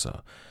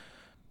Barbarossa.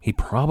 He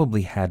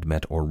probably had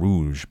met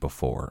Oruj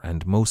before,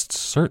 and most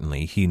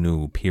certainly he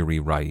knew Piri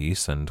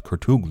Rais and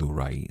Kurtuglu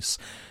Rais.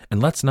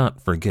 And let's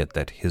not forget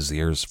that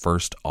Hizir's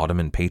first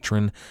Ottoman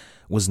patron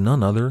was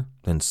none other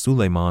than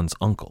Suleiman's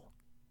uncle.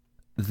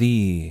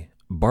 The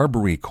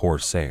Barbary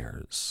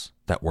corsairs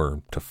that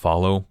were to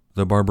follow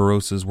the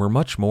Barbarossas were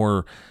much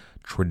more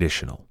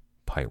traditional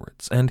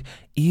pirates, and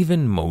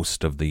even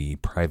most of the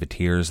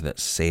privateers that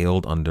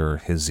sailed under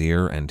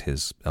Hizir and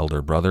his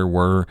elder brother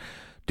were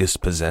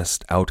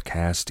dispossessed,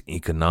 outcast,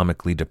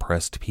 economically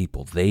depressed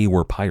people. They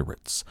were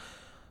pirates.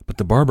 But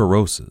the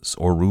Barbarossas,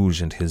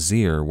 Oruj and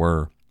Hizir,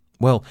 were,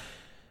 well,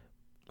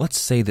 let's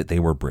say that they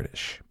were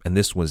British, and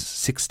this was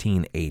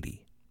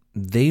 1680.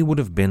 They would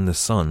have been the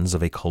sons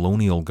of a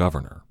colonial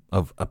governor,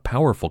 of a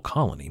powerful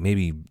colony,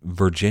 maybe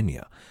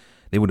Virginia.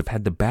 They would have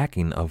had the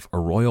backing of a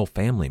royal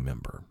family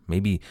member,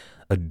 maybe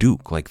a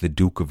duke like the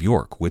Duke of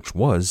York, which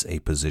was a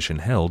position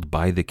held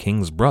by the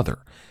king's brother.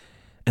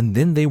 And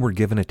then they were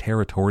given a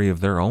territory of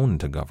their own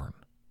to govern.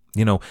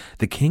 You know,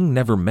 the king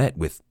never met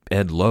with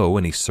Ed Lowe,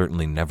 and he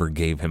certainly never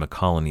gave him a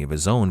colony of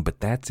his own,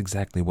 but that's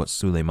exactly what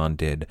Suleiman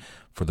did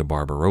for the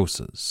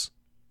Barbarossas.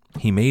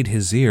 He made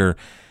Hizir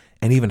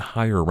an even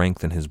higher rank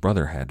than his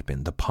brother had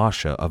been, the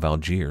Pasha of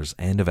Algiers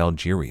and of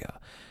Algeria.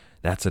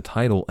 That's a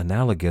title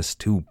analogous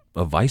to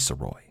a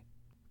viceroy.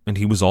 And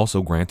he was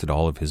also granted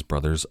all of his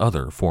brother's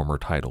other former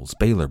titles,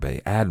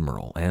 Beylerbey,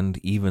 Admiral, and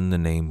even the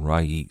name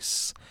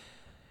Rais.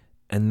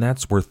 And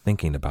that's worth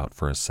thinking about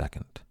for a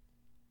second.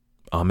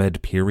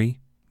 Ahmed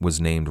Piri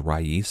was named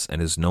Rais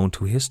and is known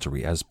to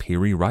history as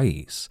Piri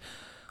Rais.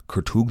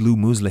 Kurtuglu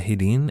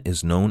Muzlahidin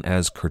is known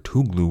as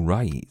Kurtuglu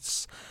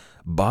Rais.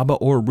 Baba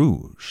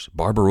Oruj,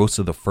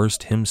 Barbarossa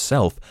I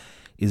himself,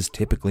 is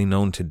typically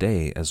known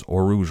today as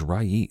Oruj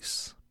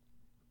Rais.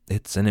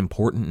 It's an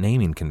important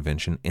naming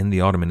convention in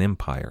the Ottoman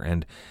Empire,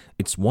 and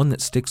it's one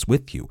that sticks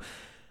with you.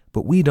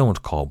 But we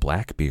don't call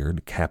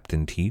Blackbeard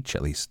Captain Teach,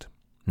 at least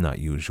not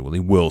usually.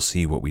 We'll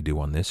see what we do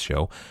on this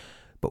show.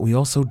 But we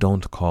also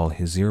don't call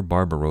Hizir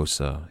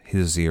Barbarossa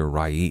Hizir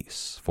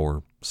Rais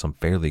for some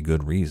fairly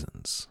good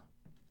reasons.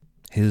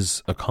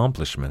 His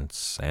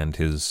accomplishments and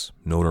his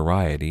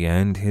notoriety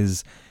and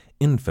his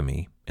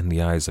infamy in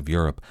the eyes of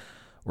Europe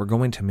were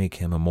going to make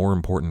him a more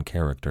important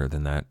character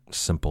than that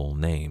simple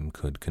name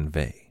could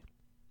convey.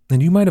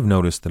 And you might have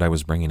noticed that I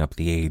was bringing up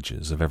the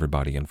ages of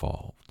everybody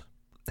involved.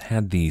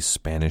 Had the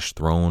Spanish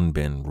throne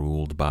been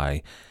ruled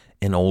by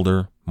an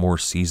older, more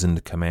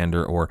seasoned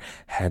commander, or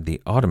had the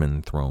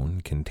Ottoman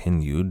throne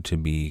continued to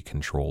be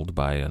controlled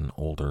by an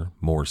older,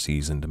 more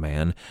seasoned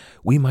man,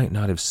 we might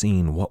not have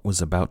seen what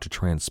was about to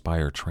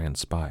transpire.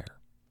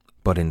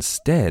 But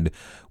instead,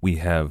 we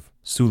have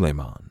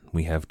Suleiman,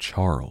 we have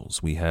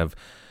Charles, we have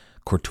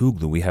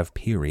Kurtuglu, we have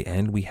Piri,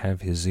 and we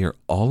have Hizir.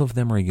 All of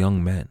them are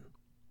young men.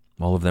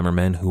 All of them are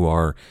men who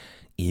are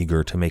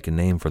eager to make a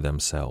name for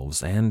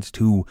themselves and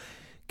to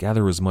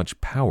gather as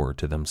much power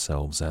to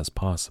themselves as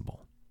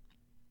possible.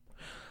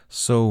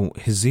 So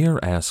Hizir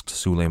asked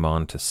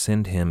Suleiman to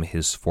send him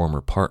his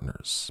former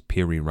partners,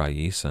 Piri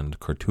Rais and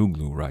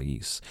Kurtuglu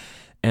Rais.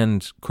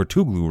 And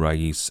Kurtuglu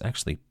Rais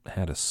actually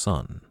had a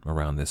son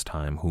around this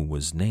time who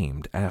was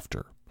named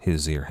after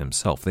Hizir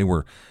himself. They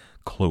were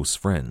close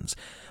friends.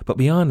 But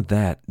beyond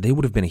that, they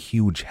would have been a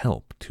huge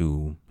help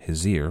to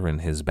Hizir in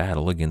his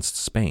battle against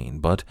Spain.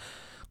 But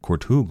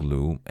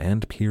Kurtuglu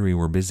and Piri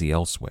were busy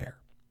elsewhere.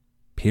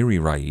 Piri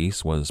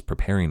Rais was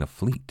preparing a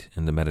fleet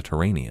in the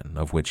Mediterranean,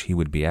 of which he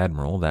would be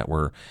admiral, that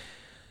were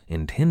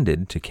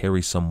intended to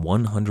carry some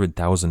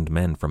 100,000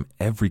 men from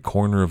every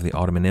corner of the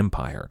Ottoman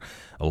Empire,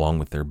 along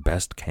with their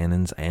best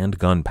cannons and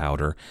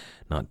gunpowder,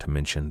 not to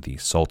mention the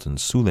Sultan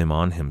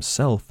Suleiman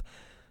himself,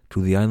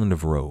 to the island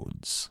of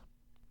Rhodes.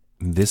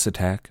 This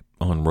attack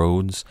on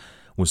Rhodes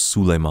was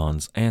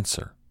Suleiman's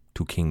answer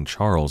to King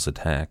Charles'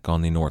 attack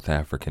on the North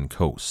African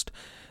coast.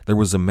 There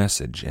was a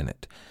message in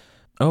it.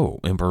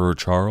 "Oh, Emperor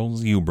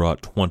Charles, you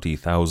brought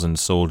 20,000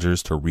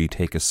 soldiers to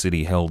retake a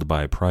city held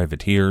by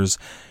privateers.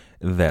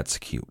 That's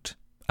cute.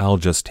 I'll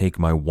just take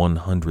my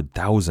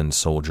 100,000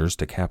 soldiers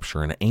to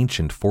capture an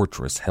ancient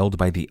fortress held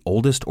by the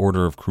oldest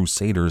order of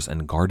crusaders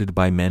and guarded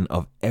by men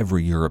of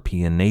every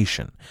European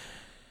nation."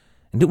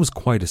 And it was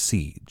quite a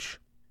siege.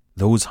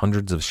 Those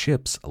hundreds of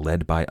ships,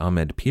 led by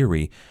Ahmed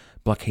Piri,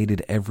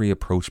 blockaded every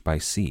approach by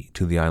sea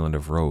to the island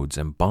of Rhodes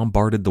and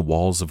bombarded the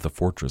walls of the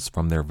fortress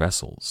from their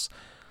vessels.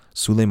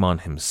 Suleiman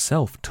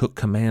himself took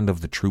command of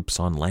the troops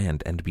on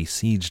land and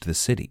besieged the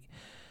city.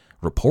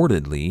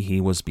 Reportedly, he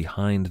was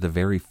behind the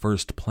very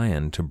first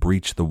plan to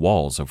breach the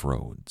walls of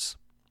Rhodes.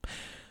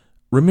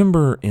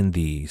 Remember in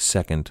the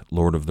second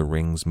Lord of the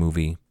Rings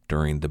movie,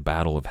 during the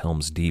Battle of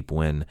Helm's Deep,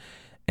 when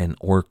an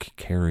orc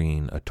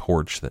carrying a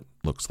torch that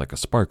looks like a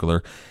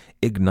sparkler,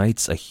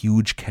 ignites a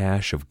huge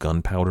cache of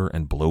gunpowder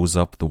and blows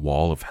up the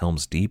wall of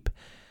Helm's Deep?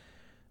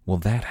 Well,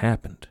 that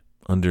happened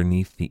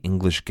underneath the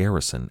English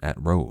garrison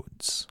at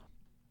Rhodes.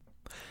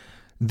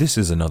 This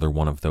is another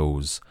one of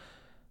those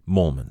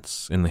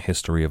moments in the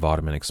history of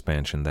Ottoman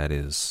expansion that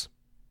is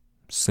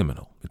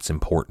seminal. It's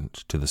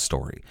important to the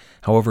story.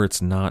 However,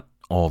 it's not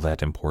all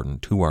that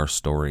important to our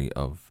story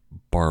of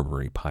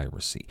Barbary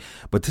piracy.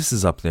 But this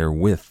is up there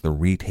with the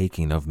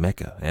retaking of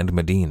Mecca and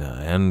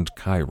Medina and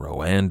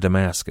Cairo and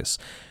Damascus.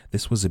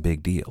 This was a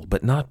big deal,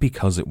 but not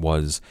because it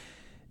was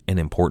an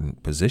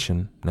important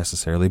position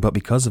necessarily, but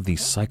because of the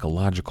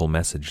psychological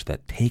message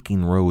that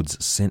taking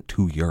Rhodes sent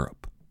to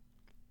Europe.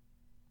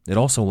 It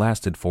also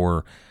lasted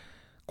for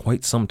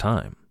quite some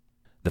time.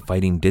 The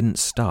fighting didn't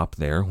stop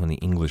there when the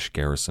English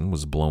garrison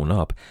was blown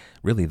up.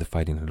 Really, the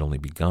fighting had only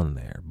begun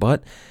there.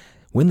 But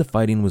when the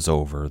fighting was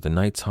over, the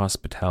Knights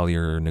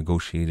Hospitalier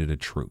negotiated a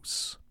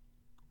truce.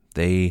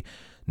 They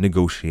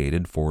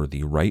negotiated for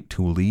the right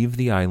to leave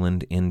the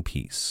island in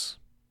peace.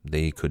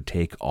 They could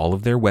take all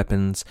of their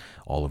weapons,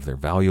 all of their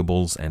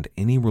valuables, and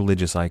any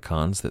religious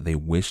icons that they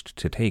wished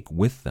to take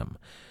with them.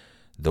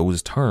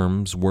 Those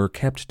terms were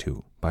kept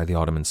to by the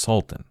Ottoman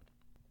Sultan.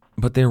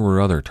 But there were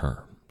other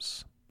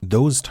terms.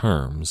 Those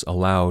terms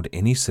allowed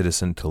any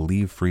citizen to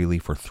leave freely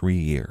for 3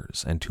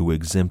 years and to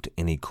exempt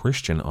any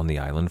Christian on the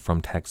island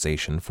from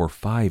taxation for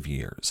 5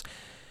 years.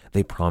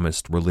 They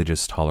promised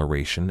religious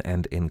toleration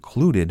and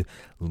included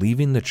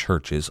leaving the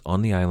churches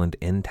on the island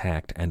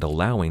intact and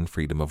allowing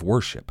freedom of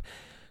worship.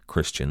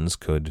 Christians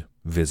could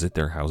visit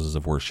their houses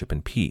of worship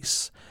in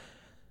peace.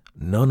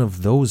 None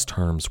of those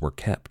terms were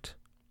kept.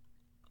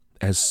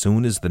 As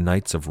soon as the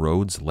Knights of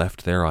Rhodes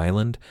left their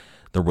island,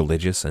 the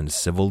religious and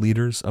civil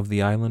leaders of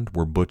the island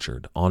were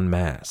butchered en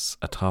masse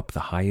atop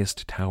the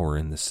highest tower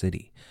in the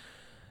city.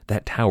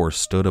 That tower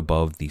stood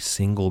above the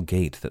single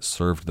gate that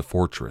served the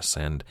fortress,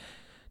 and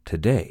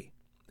today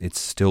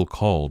it's still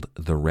called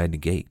the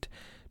Red Gate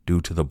due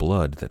to the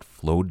blood that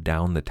flowed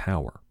down the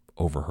tower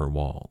over her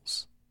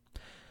walls.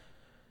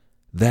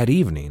 That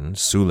evening,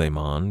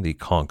 Suleiman the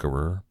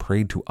Conqueror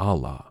prayed to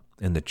Allah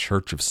in the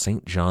church of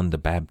St. John the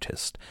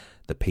Baptist,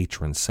 the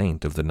patron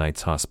saint of the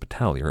Knights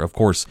Hospitalier. Of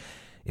course,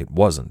 it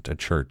wasn't a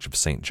church of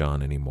St.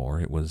 John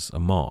anymore, it was a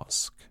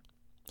mosque.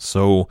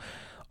 So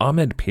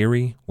Ahmed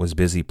Piri was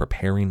busy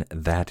preparing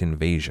that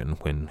invasion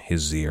when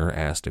Hizir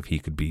asked if he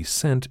could be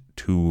sent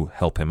to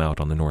help him out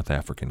on the North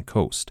African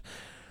coast.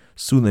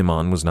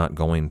 Suleiman was not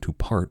going to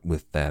part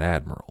with that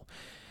admiral.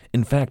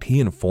 In fact, he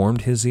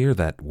informed Hizir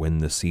that when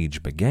the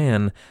siege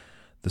began,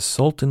 the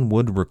Sultan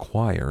would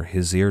require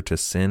Hizir to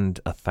send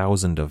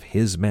 1,000 of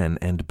his men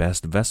and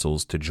best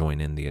vessels to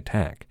join in the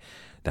attack.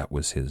 That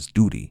was his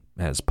duty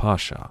as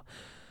Pasha.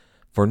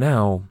 For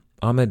now,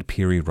 Ahmed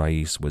Piri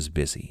Rais was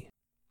busy.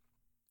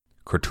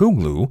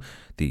 Kurtuglu,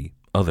 the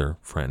other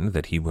friend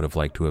that he would have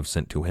liked to have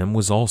sent to him,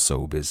 was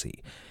also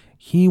busy.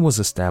 He was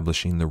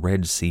establishing the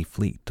Red Sea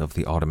Fleet of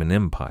the Ottoman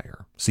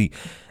Empire. See,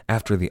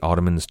 after the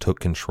Ottomans took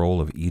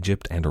control of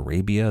Egypt and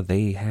Arabia,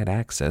 they had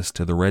access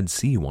to the Red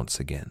Sea once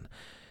again.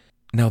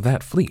 Now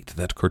that fleet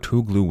that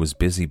Kurtuglu was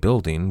busy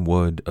building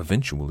would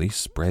eventually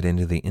spread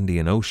into the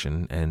Indian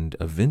Ocean and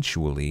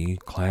eventually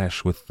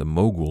clash with the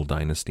Mughal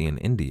dynasty in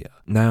India.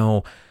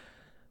 Now,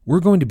 we're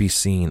going to be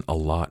seeing a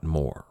lot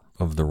more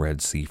of the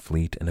Red Sea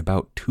Fleet in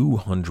about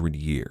 200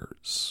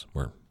 years.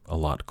 We're a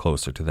lot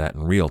closer to that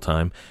in real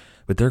time,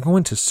 but they're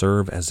going to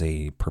serve as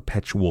a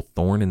perpetual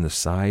thorn in the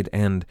side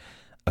and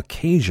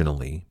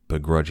occasionally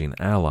begrudging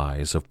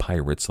allies of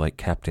pirates like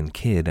Captain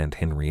Kidd and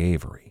Henry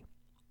Avery.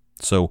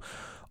 So,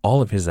 all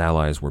of his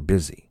allies were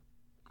busy.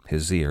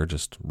 Hizir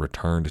just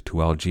returned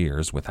to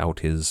Algiers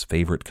without his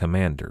favorite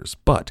commanders,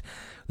 but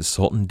the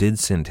Sultan did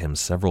send him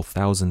several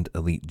thousand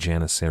elite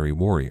Janissary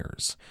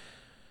warriors.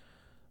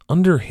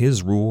 Under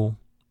his rule,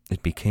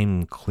 it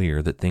became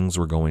clear that things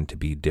were going to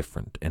be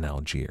different in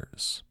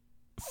Algiers.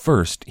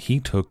 First,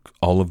 he took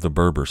all of the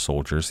Berber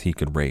soldiers he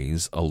could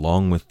raise,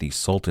 along with the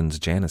Sultan's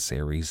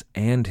Janissaries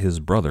and his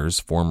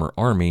brother's former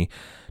army,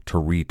 to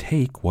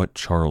retake what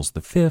Charles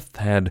V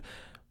had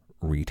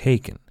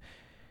retaken.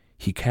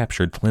 He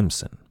captured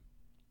Tlemcen.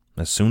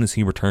 As soon as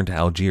he returned to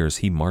Algiers,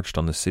 he marched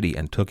on the city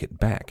and took it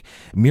back.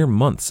 Mere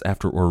months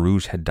after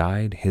Orouge had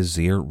died,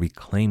 Hizir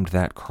reclaimed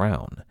that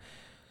crown.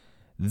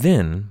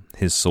 Then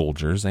his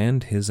soldiers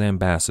and his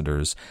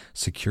ambassadors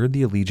secured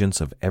the allegiance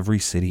of every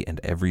city and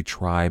every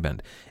tribe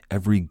and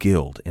every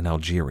guild in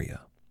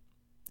Algeria.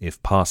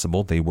 If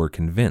possible, they were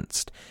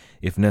convinced.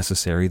 If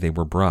necessary, they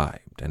were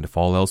bribed. And if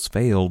all else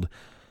failed,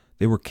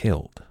 they were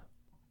killed.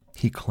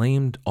 He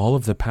claimed all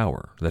of the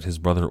power that his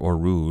brother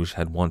Orouge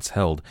had once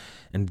held,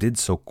 and did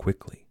so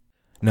quickly.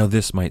 Now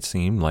this might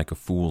seem like a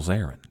fool's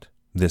errand.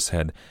 This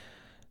had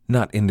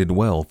not ended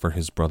well for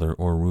his brother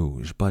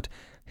Orouge, but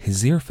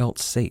Hizir felt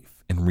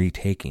safe in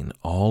retaking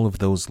all of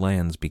those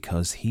lands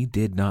because he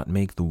did not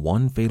make the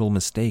one fatal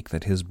mistake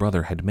that his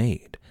brother had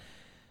made.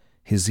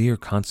 Hizir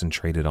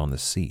concentrated on the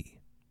sea.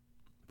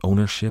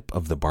 Ownership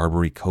of the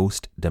Barbary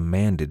coast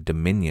demanded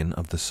dominion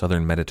of the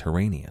southern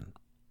Mediterranean.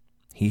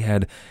 He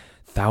had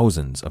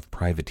thousands of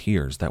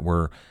privateers that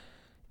were,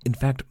 in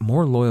fact,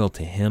 more loyal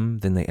to him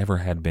than they ever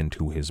had been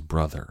to his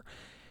brother,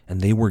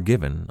 and they were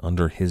given,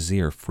 under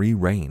Hizir, free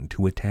rein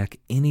to attack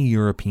any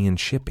European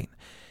shipping,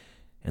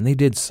 and they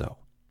did so.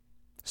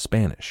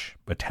 Spanish,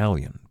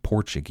 Italian,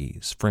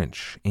 Portuguese,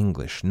 French,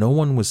 English, no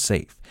one was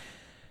safe,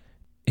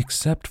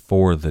 except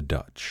for the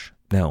Dutch.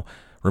 Now,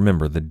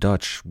 remember, the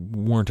Dutch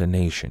weren't a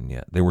nation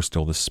yet. They were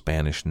still the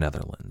Spanish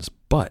Netherlands.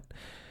 But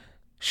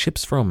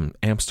ships from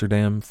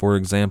Amsterdam, for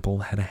example,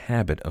 had a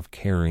habit of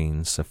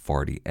carrying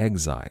Sephardi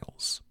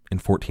exiles. In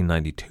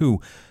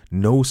 1492,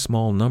 no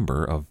small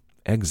number of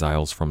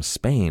exiles from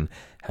Spain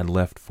had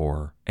left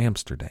for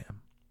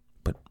Amsterdam.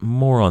 But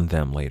more on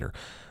them later.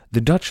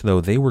 The Dutch,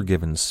 though, they were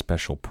given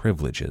special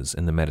privileges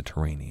in the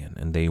Mediterranean,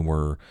 and they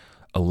were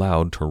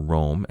allowed to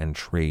roam and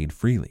trade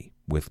freely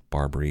with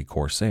Barbary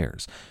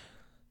corsairs.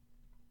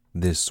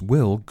 This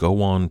will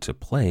go on to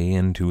play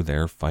into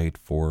their fight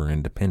for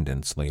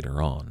independence later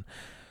on.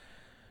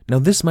 Now,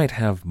 this might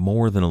have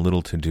more than a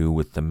little to do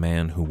with the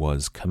man who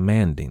was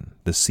commanding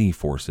the sea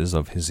forces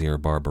of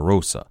Hizir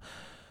Barbarossa.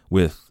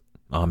 With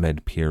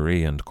Ahmed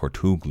Piri and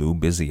Kortuglu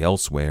busy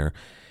elsewhere,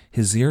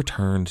 Hizir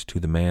turned to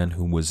the man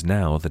who was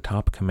now the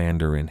top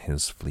commander in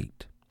his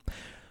fleet.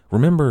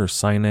 Remember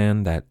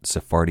Sinan, that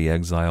Sephardi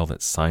exile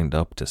that signed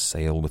up to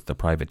sail with the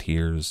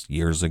privateers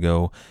years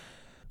ago?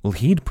 Well,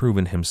 he'd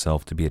proven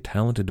himself to be a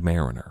talented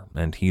mariner,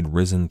 and he'd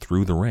risen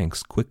through the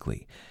ranks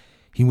quickly.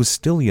 He was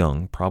still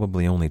young,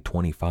 probably only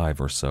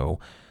 25 or so,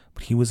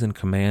 but he was in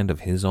command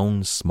of his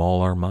own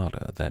small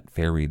armada that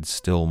ferried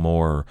still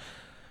more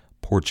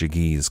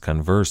Portuguese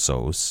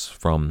conversos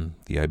from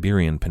the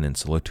Iberian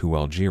Peninsula to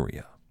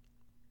Algeria.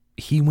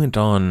 He went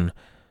on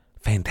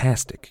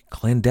fantastic,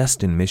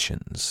 clandestine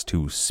missions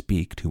to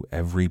speak to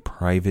every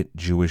private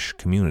Jewish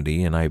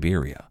community in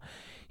Iberia.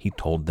 He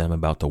told them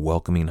about the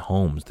welcoming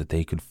homes that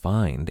they could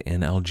find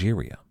in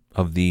Algeria,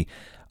 of the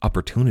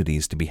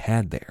opportunities to be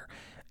had there,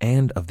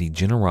 and of the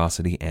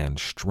generosity and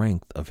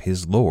strength of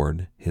his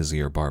lord,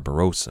 Hizir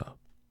Barbarossa.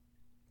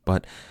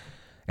 But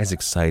as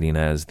exciting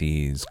as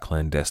these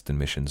clandestine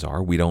missions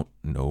are, we don't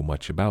know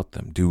much about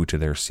them due to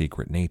their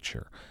secret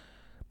nature.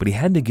 But he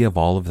had to give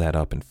all of that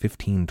up in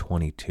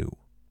 1522.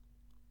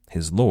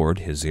 His lord,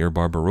 Hizir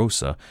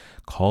Barbarossa,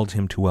 called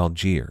him to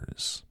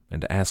Algiers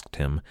and asked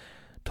him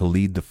to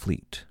lead the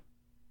fleet.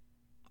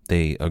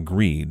 They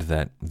agreed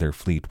that their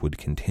fleet would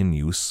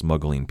continue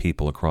smuggling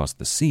people across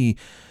the sea,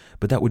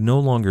 but that would no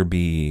longer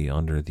be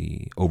under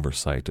the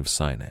oversight of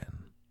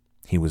Sinan.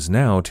 He was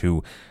now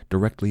to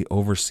directly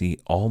oversee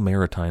all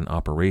maritime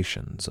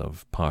operations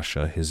of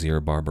Pasha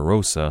Hizir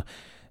Barbarossa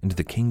and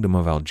the Kingdom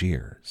of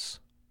Algiers.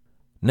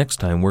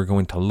 Next time, we're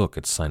going to look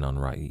at Sinan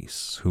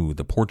Rais, who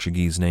the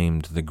Portuguese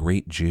named the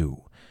Great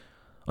Jew.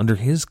 Under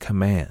his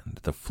command,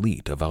 the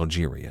fleet of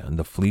Algeria and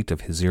the fleet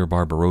of Hizir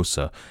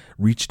Barbarossa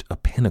reached a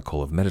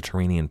pinnacle of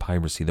Mediterranean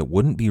piracy that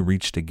wouldn't be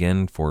reached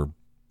again for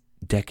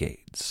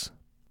decades.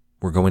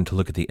 We're going to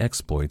look at the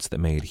exploits that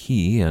made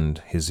he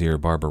and Hizir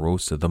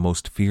Barbarossa the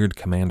most feared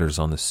commanders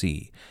on the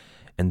sea,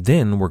 and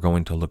then we're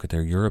going to look at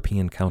their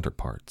European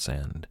counterparts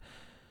and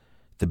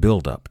the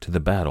build-up to the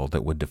battle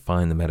that would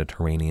define the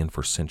Mediterranean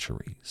for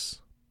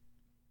centuries.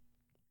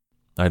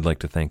 I'd like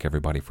to thank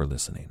everybody for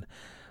listening.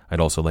 I'd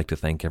also like to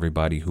thank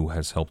everybody who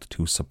has helped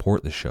to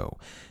support the show,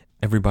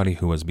 everybody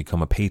who has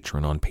become a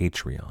patron on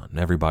Patreon,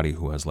 everybody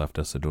who has left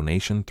us a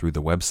donation through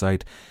the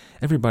website,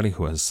 everybody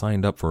who has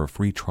signed up for a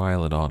free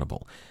trial at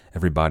Audible,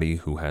 everybody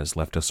who has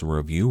left us a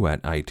review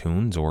at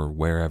iTunes or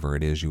wherever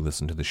it is you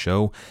listen to the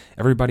show,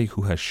 everybody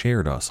who has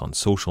shared us on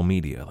social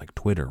media like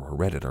Twitter or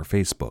Reddit or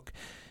Facebook,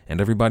 and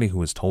everybody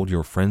who has told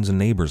your friends and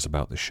neighbors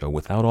about the show.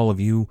 Without all of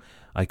you,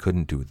 I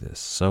couldn't do this,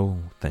 so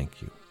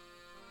thank you.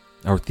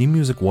 Our theme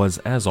music was,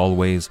 as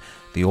always,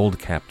 The Old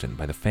Captain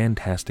by the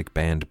fantastic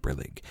band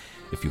Brillig.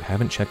 If you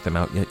haven't checked them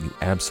out yet, you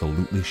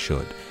absolutely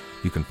should.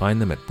 You can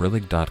find them at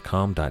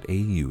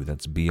brillig.com.au.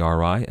 That's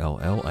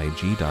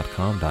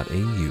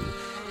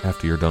brillig.com.au.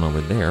 After you're done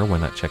over there, why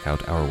not check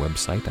out our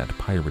website at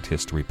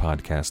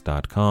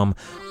piratehistorypodcast.com,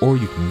 or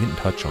you can get in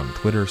touch on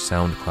Twitter,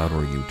 SoundCloud,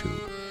 or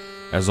YouTube.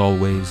 As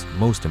always,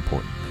 most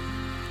importantly,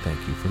 thank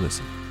you for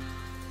listening.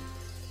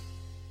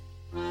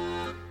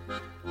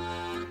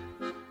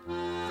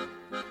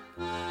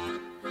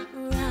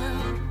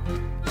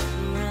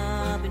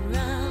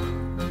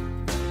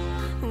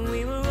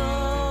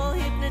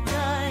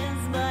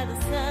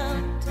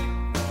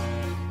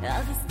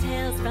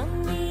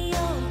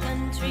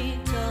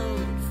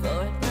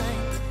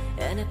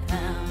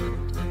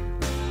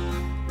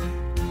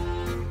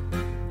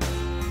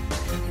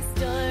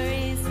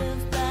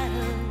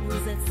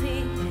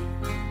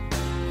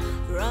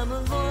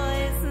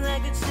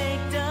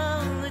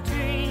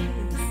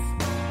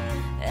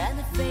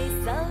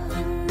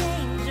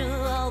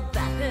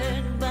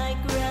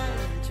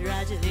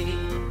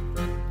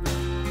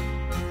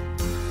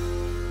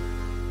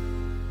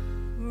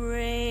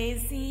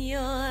 Raise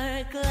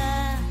your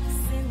glass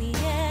in the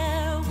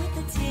air with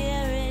a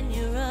tear in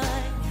your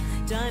eye.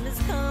 Time has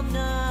come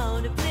now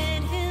to play.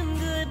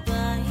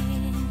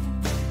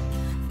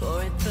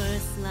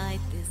 fight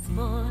this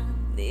war.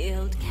 The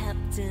old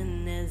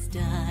captain has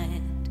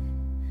died.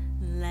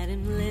 Let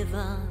him live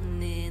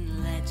on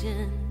in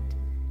legend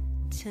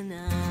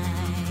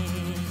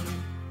tonight.